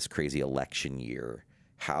 We're in this crazy election year.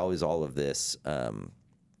 How is all of this?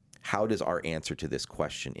 How does our answer to this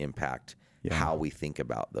question impact how we think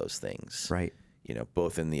about those things?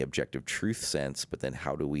 Both in the objective truth sense, but then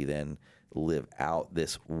how do we then live out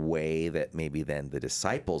this way that maybe then the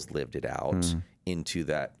disciples lived it out into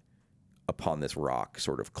that upon this rock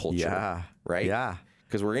sort of culture. Yeah. Right? Yeah.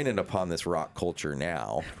 Because we're in an upon this rock culture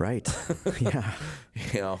now. Right.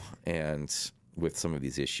 Yeah. And with some of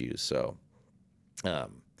these issues. So, I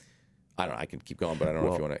don't know. I can keep going, but I don't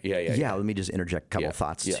know if you want to. Yeah. Let me just interject a couple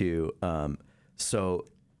thoughts too. So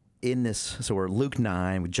we're Luke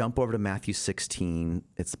 9. We jump over to Matthew 16.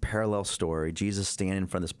 It's a parallel story. Jesus standing in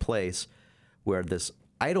front of this place where this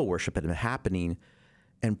idol worship had been happening,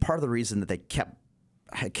 and part of the reason that they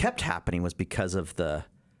kept happening was because of the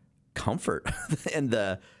comfort and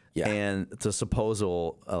the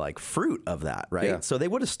supposal like fruit of that, right? Yeah. So they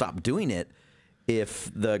would have stopped doing it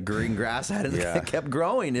if the green grass hadn't kept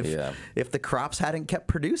growing, if the crops hadn't kept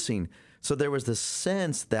producing. So there was this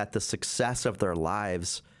sense that the success of their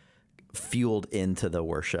lives fueled into the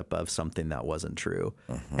worship of something that wasn't true.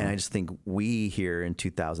 And I just think we here in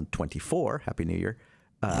 2024, Happy New Year,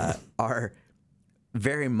 are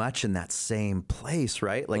very much in that same place,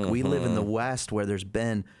 right? Like we live in the West where there's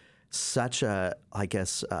been such a, I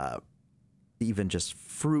guess, even just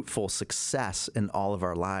fruitful success in all of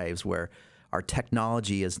our lives, where our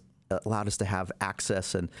technology has allowed us to have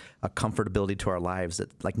access and a comfortability to our lives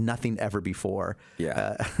that like nothing ever before.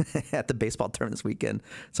 At the baseball tournament this weekend,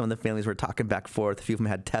 some of the families were talking back and forth. A few of them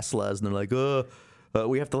had Teslas, and they're like,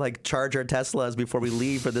 we have to like charge our Teslas before we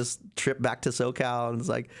leave for this trip back to SoCal. And it's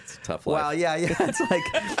like, it's a tough life. Wow, yeah.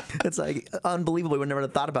 It's like unbelievable. We never would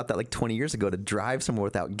have thought about that like 20 years ago, to drive somewhere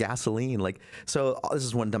without gasoline. Like, so this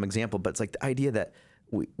is one dumb example, but it's like the idea that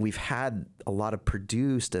we've had a lot of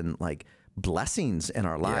produced and like blessings in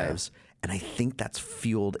our lives. And I think that's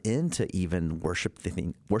fueled into even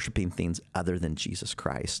worshiping things other than Jesus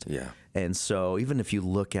Christ. Yeah. And so even if you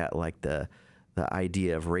look at like the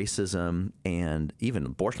idea of racism and even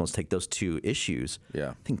abortion, let's take those two issues. Yeah.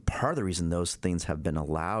 I think part of the reason those things have been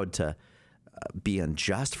allowed to be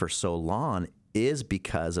unjust for so long is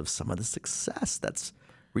because of some of the success that's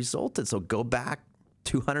resulted. So go back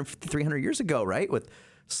 250, 300 years ago, right? With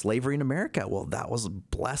slavery in America. Well, that was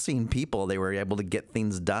blessing people. They were able to get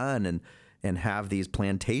things done and have these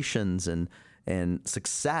plantations and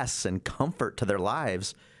success and comfort to their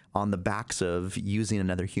lives on the backs of using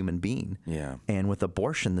another human being. Yeah. And with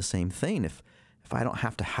abortion, the same thing. If I don't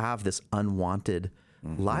have to have this unwanted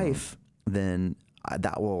life, then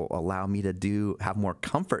that will allow me to have more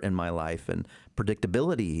comfort in my life and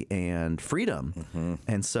predictability and freedom.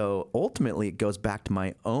 And so ultimately it goes back to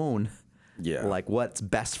my own, like what's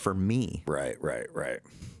best for me. Right.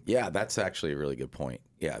 Yeah, that's actually a really good point.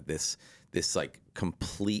 Yeah, this like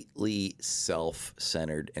completely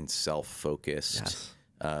self-centered and self-focused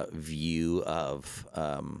view of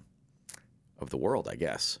the world, I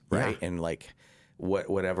guess, right? Yeah. And like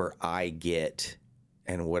whatever I get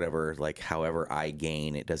and whatever, like however I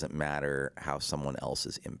gain, it doesn't matter how someone else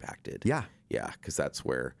is impacted. Yeah, because that's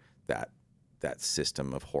where that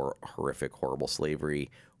system of horrific, horrible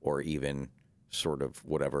slavery, or even sort of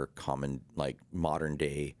whatever common like modern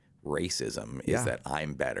day racism is, that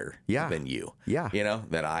I'm better than you.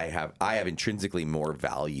 That I have intrinsically more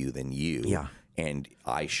value than you. And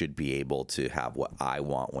I should be able to have what I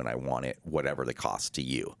want when I want it, whatever the cost to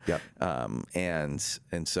you. And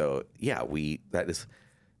so that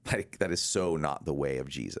is so not the way of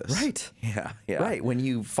Jesus. Right. Yeah. Right. When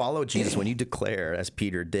you follow Jesus, when you declare, as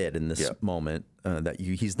Peter did in this moment, that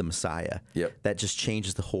he's the Messiah, that just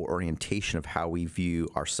changes the whole orientation of how we view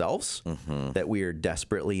ourselves, that we are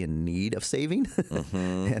desperately in need of saving,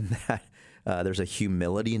 and that there's a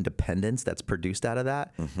humility and dependence that's produced out of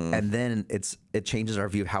that. And then it changes our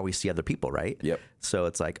view of how we see other people, right? So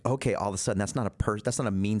it's like, okay, all of a sudden that's not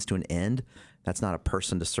a means to an end. That's not a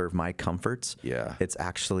person to serve my comforts. It's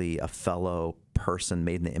actually a fellow person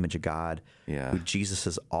made in the image of God, who Jesus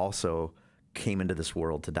has also came into this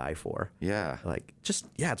world to die for.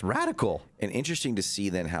 It's radical. And interesting to see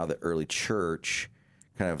then how the early church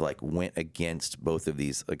kind of like went against both of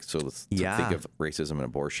these. Like, so let's think of racism and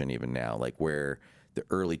abortion even now, like where the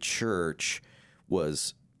early church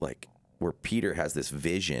was like, where Peter has this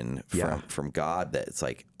vision from God that it's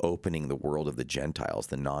like opening the world of the Gentiles,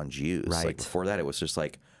 the non-Jews. Like before that, it was just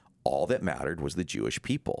like all that mattered was the Jewish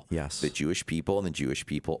people. The Jewish people and the Jewish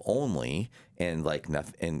people only, and like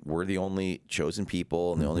nothing. And we're the only chosen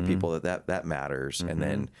people and the only people that matters. And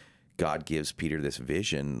then God gives Peter this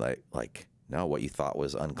vision, like no, what you thought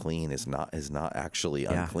was unclean is not actually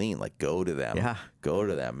unclean. Like go to them, go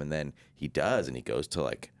to them. And then he does, and he goes to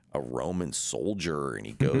like a Roman soldier, and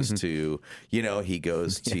he goes to, so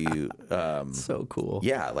cool.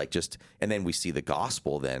 And then we see the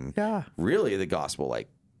gospel then, really the gospel, like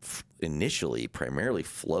initially primarily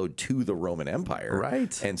flowed to the Roman Empire.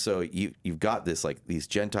 Right. And so you've got this, like, these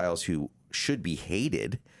Gentiles who should be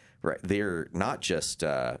hated, right? They're not just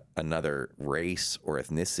another race or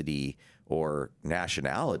ethnicity or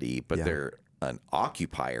nationality, but they're an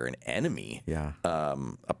occupier, an enemy,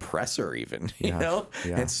 oppressor even, you know?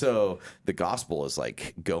 Yeah. And so the gospel is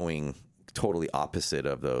like going totally opposite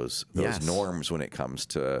of those norms when it comes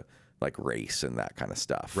to like race and that kind of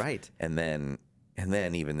stuff. Right. And then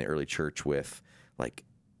even the early church was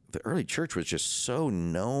just so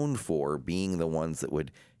known for being the ones that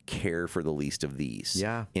would care for the least of these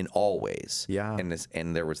in all ways. Yeah.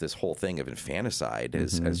 And there was this whole thing of infanticide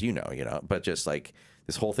as you know, but just like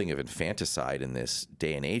this whole thing of infanticide in this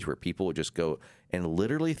day and age where people would just go and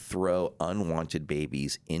literally throw unwanted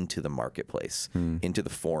babies into the marketplace, into the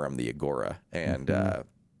forum, the agora, and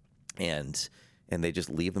they just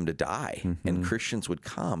leave them to die. And Christians would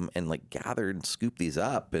come and like gather and scoop these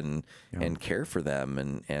up and care for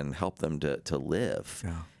them and help them to live.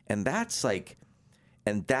 Yeah. And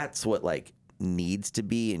that's what like needs to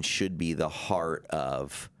be and should be the heart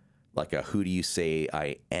of like a who do you say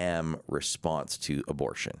I am response to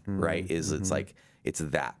abortion, right? It's like it's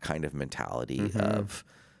that kind of mentality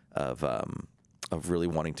of really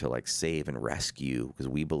wanting to like save and rescue, because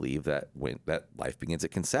we believe that when that life begins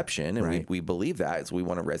at conception, and we believe that, so we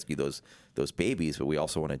want to rescue those babies, but we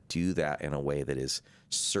also want to do that in a way that is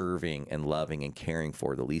serving and loving and caring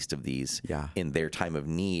for the least of these in their time of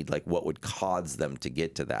need. Like what would cause them to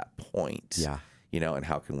get to that point? Yeah. You know, and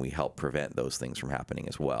how can we help prevent those things from happening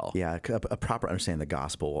as well? Yeah, a proper understanding of the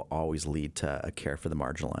gospel will always lead to a care for the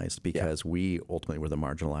marginalized, because we ultimately were the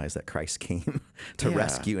marginalized that Christ came to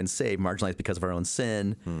rescue and save, marginalized because of our own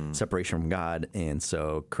sin, separation from God. And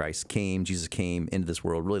so Jesus came into this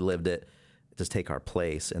world, really lived it, to take our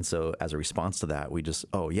place. And so as a response to that, we just,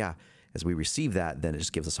 as we receive that, then it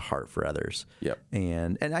just gives us a heart for others. Yep.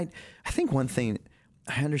 And I think one thing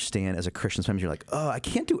I understand as a Christian, sometimes you're like, oh, I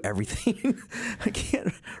can't do everything. I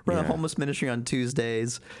can't run a homeless ministry on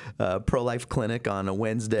Tuesdays, pro-life clinic on a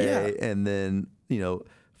Wednesday, and then,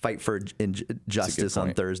 fight for justice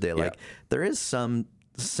on Thursday. Like there is some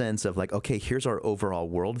sense of like, okay, here's our overall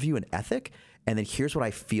worldview and ethic, and then here's what I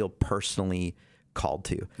feel personally called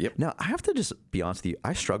to. Yep. Now, I have to just be honest with you.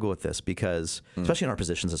 I struggle with this because, especially in our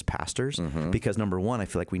positions as pastors, because number one, I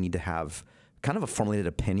feel like we need to have kind of a formulated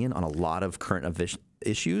opinion on a lot of current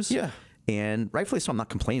issues. Yeah. And rightfully so, I'm not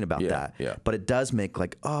complaining about that. Yeah. But it does make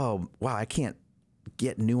like, oh, wow, I can't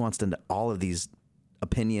get nuanced into all of these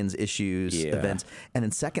opinions, issues, events. And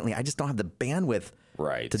then secondly, I just don't have the bandwidth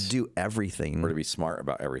to do everything. Or to be smart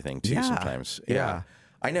about everything too sometimes. Yeah.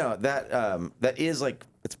 I know that is like,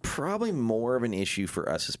 it's probably more of an issue for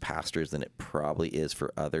us as pastors than it probably is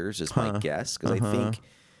for others, is my guess. Because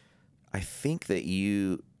I think that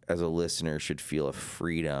you, as a listener, should feel a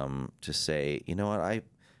freedom to say, you know what, I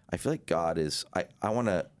feel like God is, I want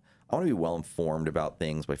to be well informed about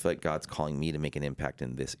things, but I feel like God's calling me to make an impact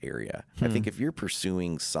in this area. I think if you're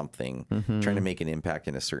pursuing something, trying to make an impact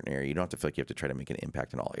in a certain area, you don't have to feel like you have to try to make an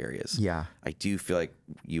impact in all areas. Yeah. I do feel like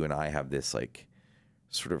you and I have this like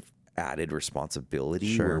sort of added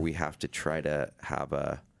responsibility where we have to try to have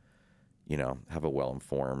a well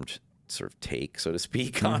informed sort of take, so to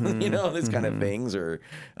speak, on this kind of things, or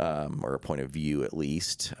a point of view at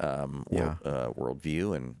least,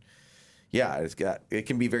 worldview, and it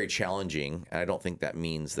can be very challenging. And I don't think that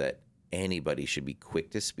means that anybody should be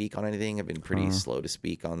quick to speak on anything. I've been pretty slow to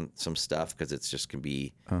speak on some stuff because it's just can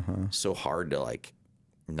be so hard to like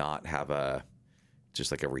not have a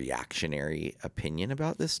reactionary opinion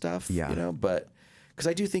about this stuff. But because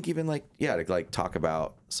I do think even to talk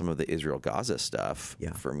about some of the Israel-Gaza stuff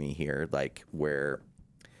for me here, like where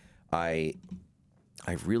I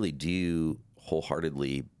really do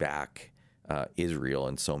wholeheartedly back Israel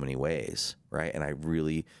in so many ways, right? And I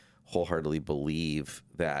really wholeheartedly believe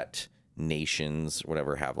that nations,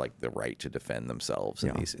 whatever, have like the right to defend themselves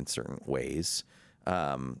in certain ways.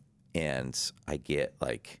 And I get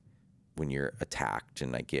like when you're attacked,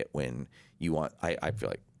 and I get when you want, I feel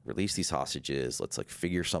like, release these hostages, let's like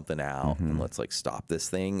figure something out, and let's like stop this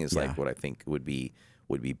thing is like what I think would be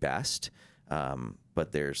best.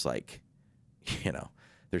 But there's like,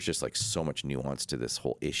 there's just like so much nuance to this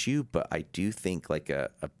whole issue. But I do think like a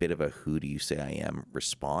bit of a who do you say I am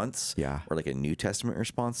response, or like a New Testament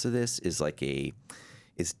response to this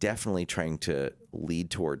is definitely trying to lead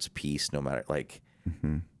towards peace, no matter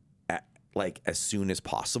like as soon as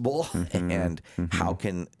possible. And how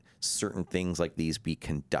can certain things like these be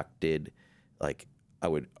conducted? Like I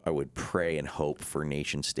would pray and hope for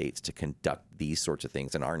nation states to conduct these sorts of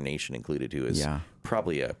things, and our nation included, who is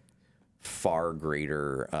probably a far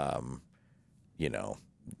greater,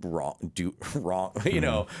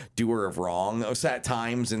 doer of wrong at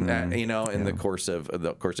times, and in the course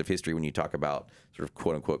of history, when you talk about sort of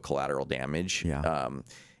quote unquote collateral damage.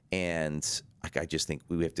 And like, I just think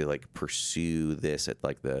we have to like pursue this at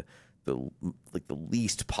like the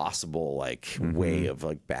least possible way of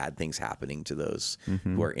like bad things happening to those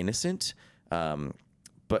who are innocent.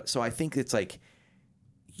 But so I think it's like,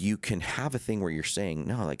 you can have a thing where you're saying,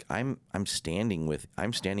 no, like I'm standing with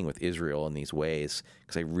Israel in these ways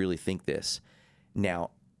because I really think this.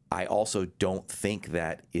 Now, I also don't think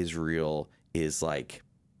that Israel is like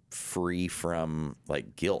free from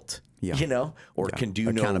like guilt, or can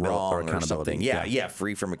do no wrong or something.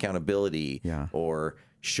 Free from accountability, or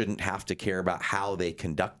shouldn't have to care about how they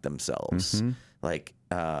conduct themselves. Like,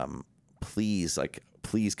 please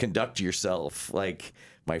conduct yourself like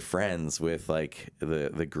my friends with like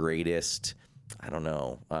the greatest, I don't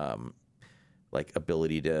know, like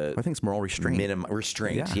ability to, I think it's moral restraint.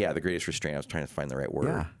 Restraint. Yeah. The greatest restraint. I was trying to find the right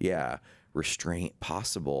word. Yeah. Restraint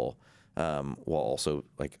possible. While also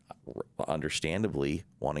like understandably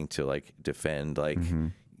wanting to like defend like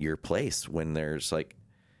your place when there's like,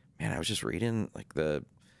 man, I was just reading like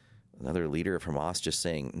another leader of Hamas just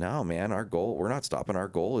saying, no, man, we're not stopping. Our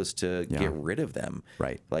goal is to get rid of them.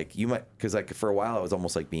 Right. Like you might, because like for a while it was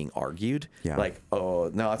almost like being argued. Like, oh,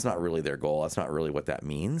 no, that's not really their goal. That's not really what that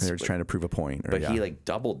means. They're just trying to prove a point. But he like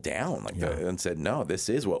doubled down and said, no, this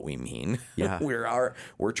is what we mean.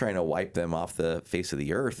 We're trying to wipe them off the face of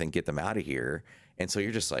the earth and get them out of here. And so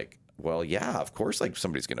you're just like, well, yeah, of course, like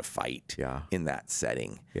somebody's going to fight in that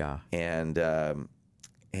setting. And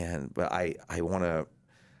but I want to,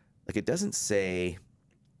 like, it doesn't say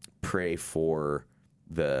pray for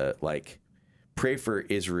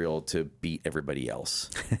Israel to beat everybody else.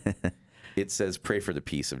 It says pray for the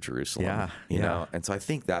peace of Jerusalem. You know? And so I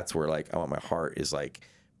think that's where like I want my heart is like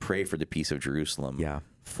pray for the peace of Jerusalem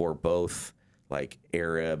for both like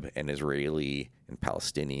Arab and Israeli and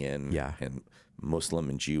Palestinian and Muslim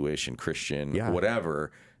and Jewish and Christian,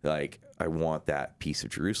 whatever. Like, I want that peace of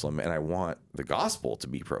Jerusalem, and I want the gospel to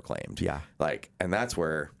be proclaimed. Like, and that's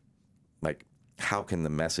where, like, how can the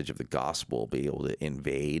message of the gospel be able to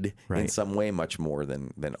invade in some way much more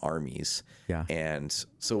than armies? And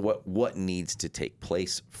so what needs to take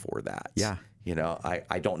place for that? You know,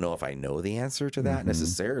 I don't know if I know the answer to that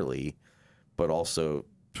necessarily, but also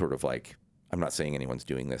sort of like, I'm not saying anyone's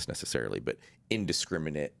doing this necessarily, but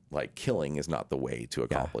indiscriminate like killing is not the way to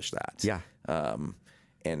accomplish that.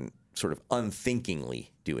 And sort of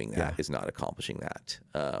unthinkingly doing that is not accomplishing that.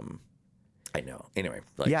 I know. Anyway.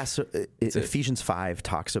 Like, so Ephesians 5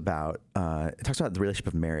 talks about the relationship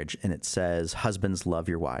of marriage, and it says, husbands, love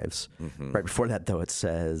your wives. Right before that, though, it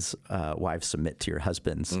says, wives, submit to your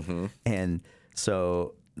husbands. And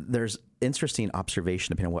so there's interesting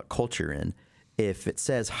observation depending on what culture you're in. If it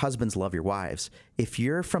says, husbands, love your wives, if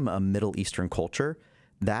you're from a Middle Eastern culture,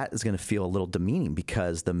 that is going to feel a little demeaning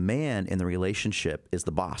because the man in the relationship is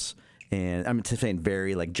the boss. And I'm saying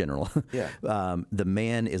very like general. The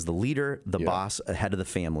man is the leader, the boss, head of the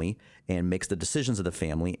family, and makes the decisions of the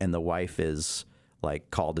family, and the wife is like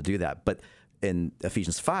called to do that. But in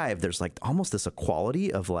Ephesians 5, there's like almost this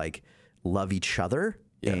equality of like love each other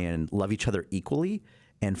and love each other equally.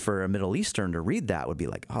 And for a Middle Eastern to read that would be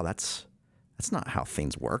like, oh, that's not how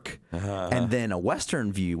things work. And then a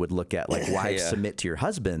Western view would look at like wives submit to your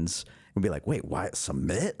husbands and be like, wait, why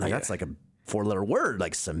submit? Like that's like a 4-letter word,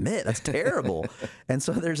 like submit. That's terrible. And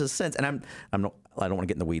so there's a sense, and I don't want to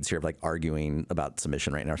get in the weeds here of like arguing about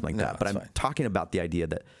submission right now or something like that. But I'm talking about the idea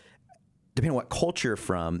that depending on what culture you're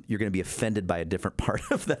from, you're going to be offended by a different part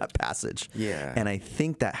of that passage. And I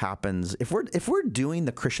think that happens if we're doing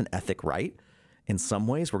the Christian ethic right. In some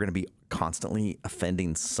ways, we're going to be constantly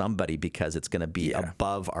offending somebody because it's going to be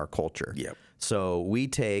above our culture. So we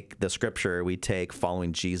take the scripture, we take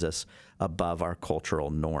following Jesus above our cultural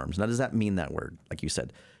norms. Now, does that mean that we're, like you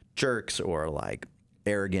said, jerks or like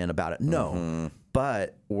arrogant about it? No.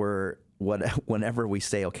 But whenever we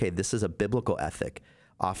say, okay, this is a biblical ethic,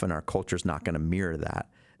 often our culture's not going to mirror that.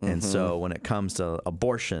 And so when it comes to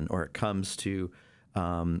abortion or it comes to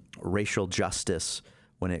racial justice,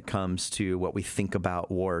 when it comes to what we think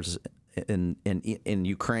about wars in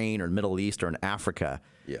Ukraine or Middle East or in Africa,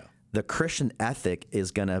 the Christian ethic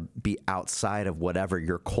is going to be outside of whatever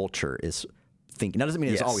your culture is thinking. That doesn't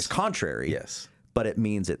mean it's always contrary, but it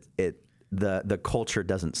means the culture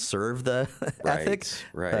doesn't serve the ethic.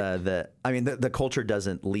 The culture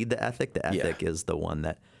doesn't lead the ethic. The ethic is the one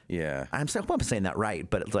that Yeah. I hope I'm saying that right,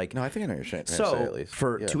 but it's like, No, I think I know what you're trying to say so at least.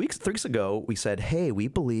 for 3 weeks ago, we said, hey, we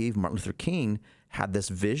believe Martin Luther King had this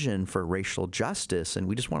vision for racial justice, and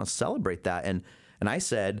we just want to celebrate that. And I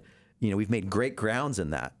said, we've made great grounds in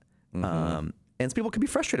that. And some people can be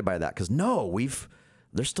frustrated by that because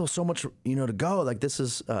there's still so much, to go. Like this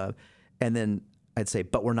is, and then I'd say,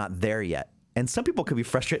 but we're not there yet. And some people could be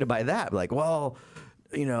frustrated by that. Like, well,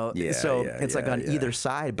 it's like on either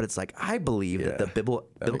side, but it's like, I believe that the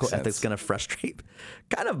biblical ethics is going to frustrate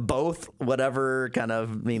kind of both whatever kind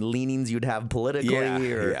of leanings you'd have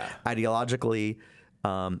politically or ideologically.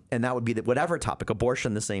 And that would be whatever topic,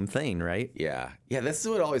 abortion, the same thing, right? Yeah. Yeah. This is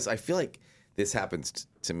what I feel like this happens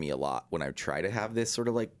to me a lot when I try to have this sort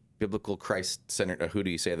of like biblical Christ-centered, who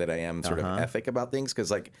do you say that I am sort of ethic about things.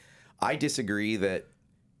 Cause like, I disagree that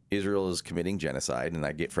Israel is committing genocide, and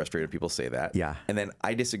I get frustrated when people say that. Yeah. And then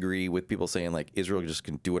I disagree with people saying like Israel just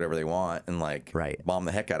can do whatever they want and like bomb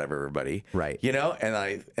the heck out of everybody. Right.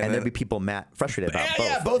 And there'd be people frustrated about both.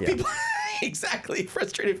 Yeah, both people exactly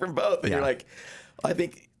frustrated from both. And you're like, I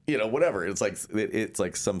think, whatever. It's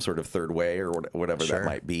like some sort of third way or whatever that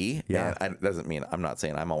might be. Yeah. And it doesn't mean I'm not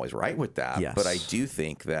saying I'm always right with that, but I do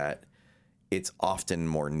think that it's often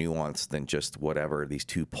more nuanced than just whatever these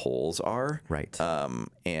two poles are. Right.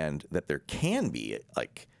 And that there can be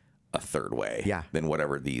like a third way than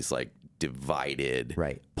whatever these like divided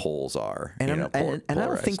poles are. And I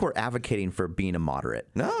don't think we're advocating for being a moderate.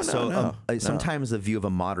 No. Sometimes the view of a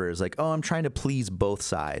moderate is like, oh, I'm trying to please both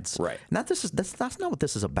sides. Right. That's not what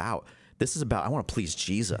this is about. This is about, I want to please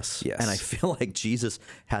Jesus. Yes. And I feel like Jesus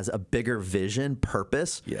has a bigger vision,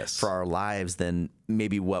 purpose for our lives than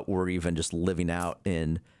maybe what we're even just living out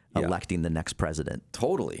in electing the next president.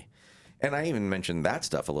 Totally. And I even mentioned that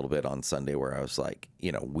stuff a little bit on Sunday where I was like,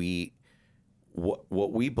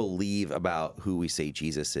 what we believe about who we say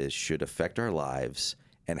Jesus is should affect our lives,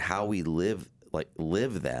 and how we live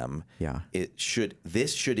them. Yeah.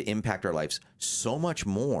 This should impact our lives so much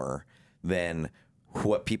more than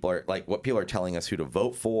what people are telling us who to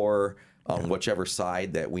vote for on whichever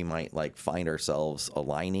side that we might like find ourselves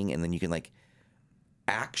aligning. And then you can like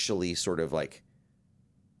actually sort of like,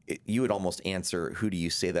 you would almost answer, who do you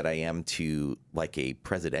say that I am, to like a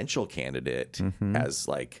presidential candidate as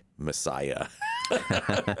like Messiah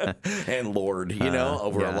and Lord,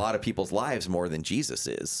 over a lot of people's lives more than Jesus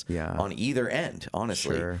is on either end,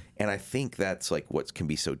 honestly. Sure. And I think that's like what can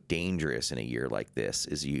be so dangerous in a year like this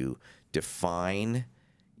is you define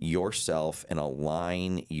yourself and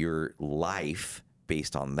align your life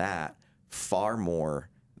based on that far more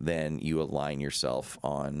than you align yourself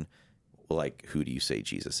on like, who do you say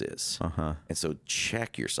Jesus is? And so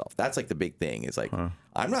check yourself. That's like the big thing is like,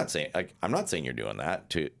 I'm not saying you're doing that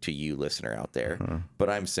to you listener out there, but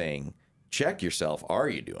I'm saying check yourself. Are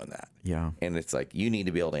you doing that? Yeah. And it's like, you need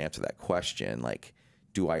to be able to answer that question. Like,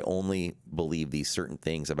 do I only believe these certain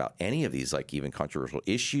things about any of these, like even controversial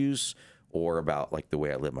issues, or about like the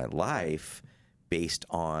way I live my life based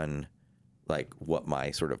on like what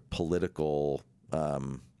my sort of political, what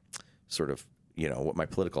my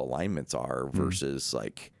political alignments are versus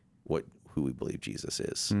like who we believe Jesus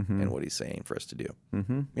is and what he's saying for us to do.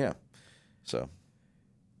 Yeah. So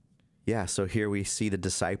here we see the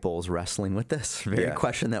disciples wrestling with this very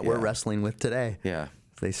question that we're wrestling with today. Yeah.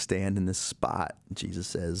 They stand in this spot. Jesus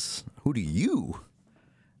says, who do you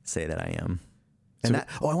say that I am? And I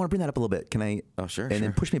want to bring that up a little bit. Can I? Oh, sure. And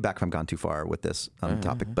then push me back if I've gone too far with this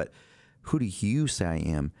topic. But who do you say I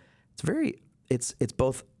am? It's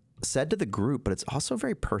both said to the group, but it's also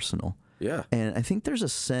very personal. Yeah. And I think there's a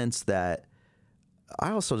sense that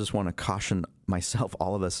I also just want to caution myself,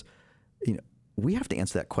 all of us, we have to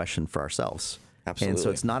answer that question for ourselves. Absolutely. And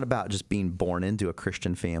so it's not about just being born into a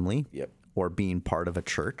Christian family. Yep. Or being part of a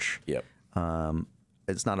church. Yep.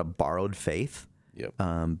 It's not a borrowed faith. Yep.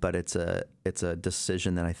 But it's a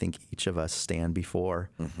decision that I think each of us stand before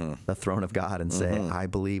the throne of God and say, I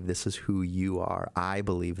believe this is who you are. I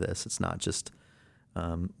believe this. It's not just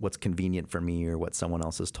what's convenient for me or what someone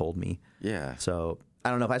else has told me. Yeah. So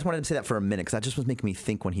I don't know. I just wanted to say that for a minute because that just was making me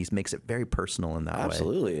think when he makes it very personal in that way.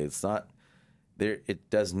 Absolutely. It's not there. It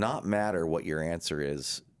does not matter what your answer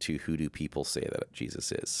is to who do people say that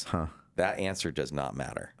Jesus is. That answer does not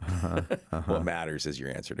matter. What matters is your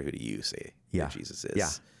answer to who do you say that Jesus is. Yeah.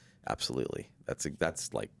 Absolutely. That's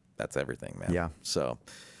everything, man. Yeah. So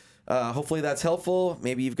hopefully that's helpful.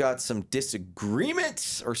 Maybe you've got some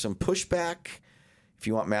disagreement or some pushback. If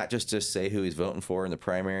you want Matt just to say who he's voting for in the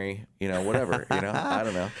primary, whatever, I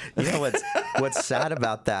don't know. What's sad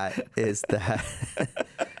about that is that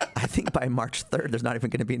I think by March 3rd, there's not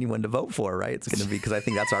even going to be anyone to vote for, right? It's going to be because I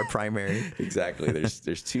think that's our primary. Exactly.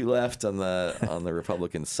 There's 2 left on the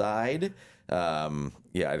Republican side. I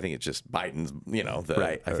think it's just Biden's,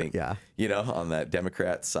 right. I think, on that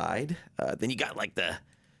Democrat side. Then you got like the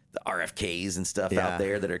RFKs and stuff out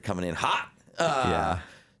there that are coming in hot.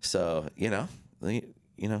 So, who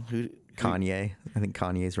Kanye. I think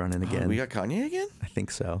Kanye's running again. We got Kanye again? I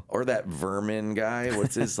think so. Or that Vermin guy.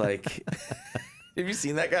 What's his like? Have you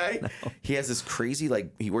seen that guy? No. He has this crazy,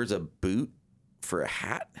 he wears a boot for a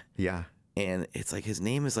hat. Yeah. And it's like his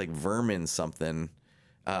name is like Vermin something.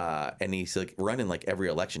 And he's like running like every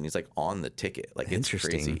election. He's like on the ticket. Like it's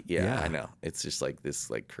crazy. Yeah, I know. It's just like this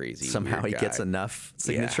like crazy. Somehow he guy. gets enough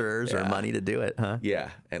signatures or money to do it, huh? Yeah.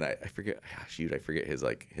 And I forget. I forget his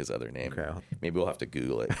other name. Okay. Maybe we'll have to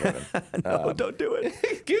Google it, Kevin. No, don't do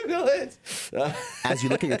it. Google it. As you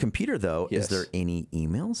look at your computer, though, is there any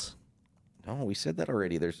emails? No, we said that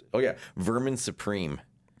already. Vermin Supreme.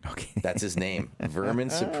 Okay. That's his name. Vermin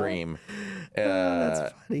Supreme.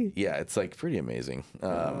 That's funny. Yeah, it's like pretty amazing.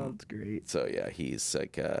 That's great. So yeah, he's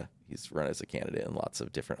like he's run as a candidate in lots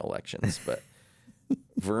of different elections, but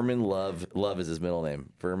Vermin Love is his middle name.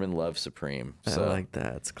 Vermin Love Supreme. So I like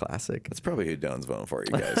that. It's classic. That's probably who Doan's voting for,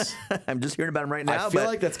 you guys. I'm just hearing about him right now. I feel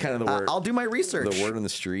like that's kind of the word. I'll do my research. The word on the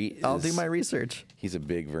street. I'll do my research. He's a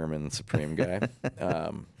big Vermin Supreme guy.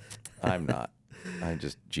 I'm not. I'm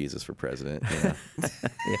just Jesus for president.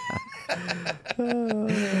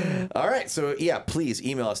 All right. So, please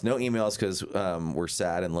email us. No emails because we're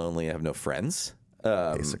sad and lonely and have no friends.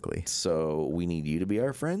 Basically. So we need you to be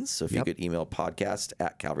our friends. So if you could email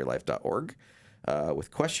podcast@calvarylife.org with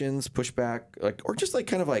questions, pushback, or just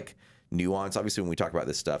kind of nuance. Obviously, when we talk about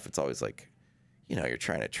this stuff, it's always you're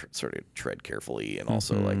trying to sort of tread carefully and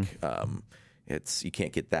also you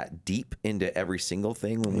can't get that deep into every single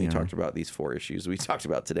thing when we talked about these 4 issues we talked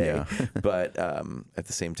about today. Yeah. But at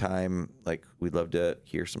the same time, we'd love to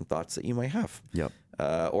hear some thoughts that you might have. Yep.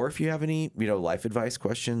 Or if you have any, life advice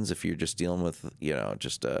questions, if you're just dealing with,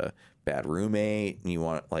 just a bad roommate and you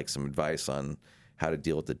want some advice on how to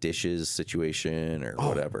deal with the dishes situation or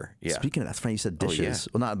whatever. Yeah. Speaking of that's funny you said dishes.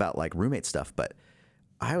 Well, not about roommate stuff, but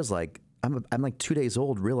I was I'm 2 days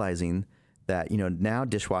old realizing that, now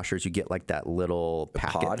dishwashers, you get that little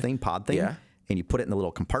pod thing, and you put it in the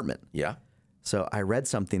little compartment. Yeah. So I read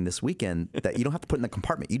something this weekend that you don't have to put in the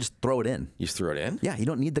compartment. You just throw it in. You just throw it in? Yeah, you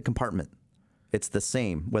don't need the compartment. It's the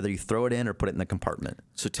same, whether you throw it in or put it in the compartment.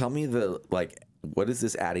 So tell me what is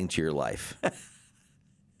this adding to your life?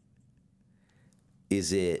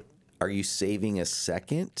 Are you saving a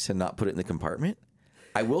second to not put it in the compartment?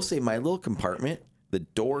 I will say my little compartment, the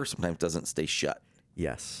door sometimes doesn't stay shut.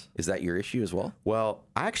 Yes. Is that your issue as well? Well,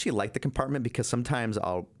 I actually like the compartment because sometimes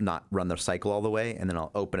I'll not run the cycle all the way and then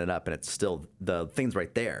I'll open it up and it's still, the thing's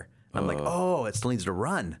right there. And I'm like, it still needs to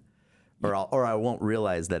run. Or I won't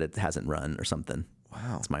realize that it hasn't run or something.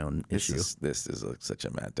 Wow. It's my own issue. This is such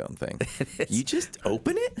a Matt Doan thing. You just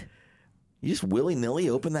open it? You just willy-nilly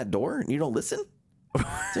open that door and you don't listen? Is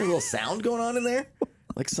there a little sound going on in there?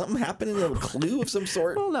 Something happening, a clue of some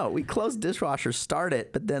sort? Well, no, we close dishwasher, start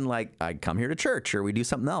it, but then I come here to church or we do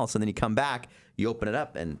something else, and then you come back, you open it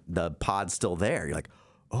up, and the pod's still there. You're like,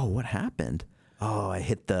 oh, what happened? Oh, I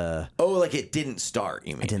hit the... Oh, it didn't start,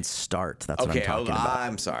 you mean? It didn't start. That's what I'm talking about.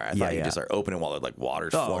 I'm sorry. I thought you just started opening while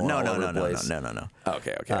water's flowing all over the place. No.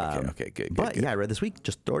 Okay, good. But I read this week,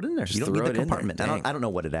 just throw it in there. You don't need the compartment. I don't know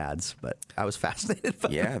what it adds, but I was fascinated by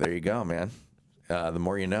it. Yeah, there you go, man. The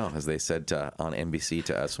more you know, as they said on NBC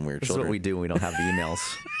to us when we were children. That's what we do when we don't have the emails.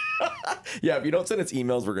 Yeah, if you don't send us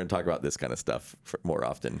emails, we're going to talk about this kind of stuff more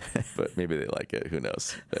often. But maybe they like it. Who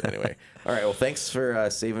knows? But anyway. All right. Well, thanks for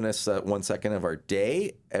saving us 1 second of our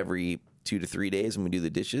day every 2 to 3 days when we do the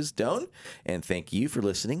dishes, Doan. And thank you for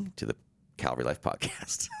listening to the Calvary Life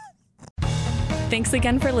Podcast. Thanks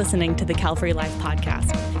again for listening to the Calvary Life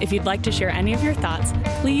Podcast. If you'd like to share any of your thoughts,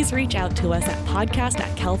 please reach out to us at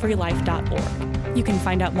podcast@calvarylife.org. You can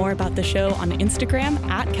find out more about the show on Instagram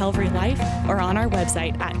 @CalvaryLife or on our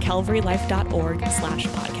website at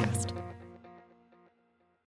calvarylife.org/podcast.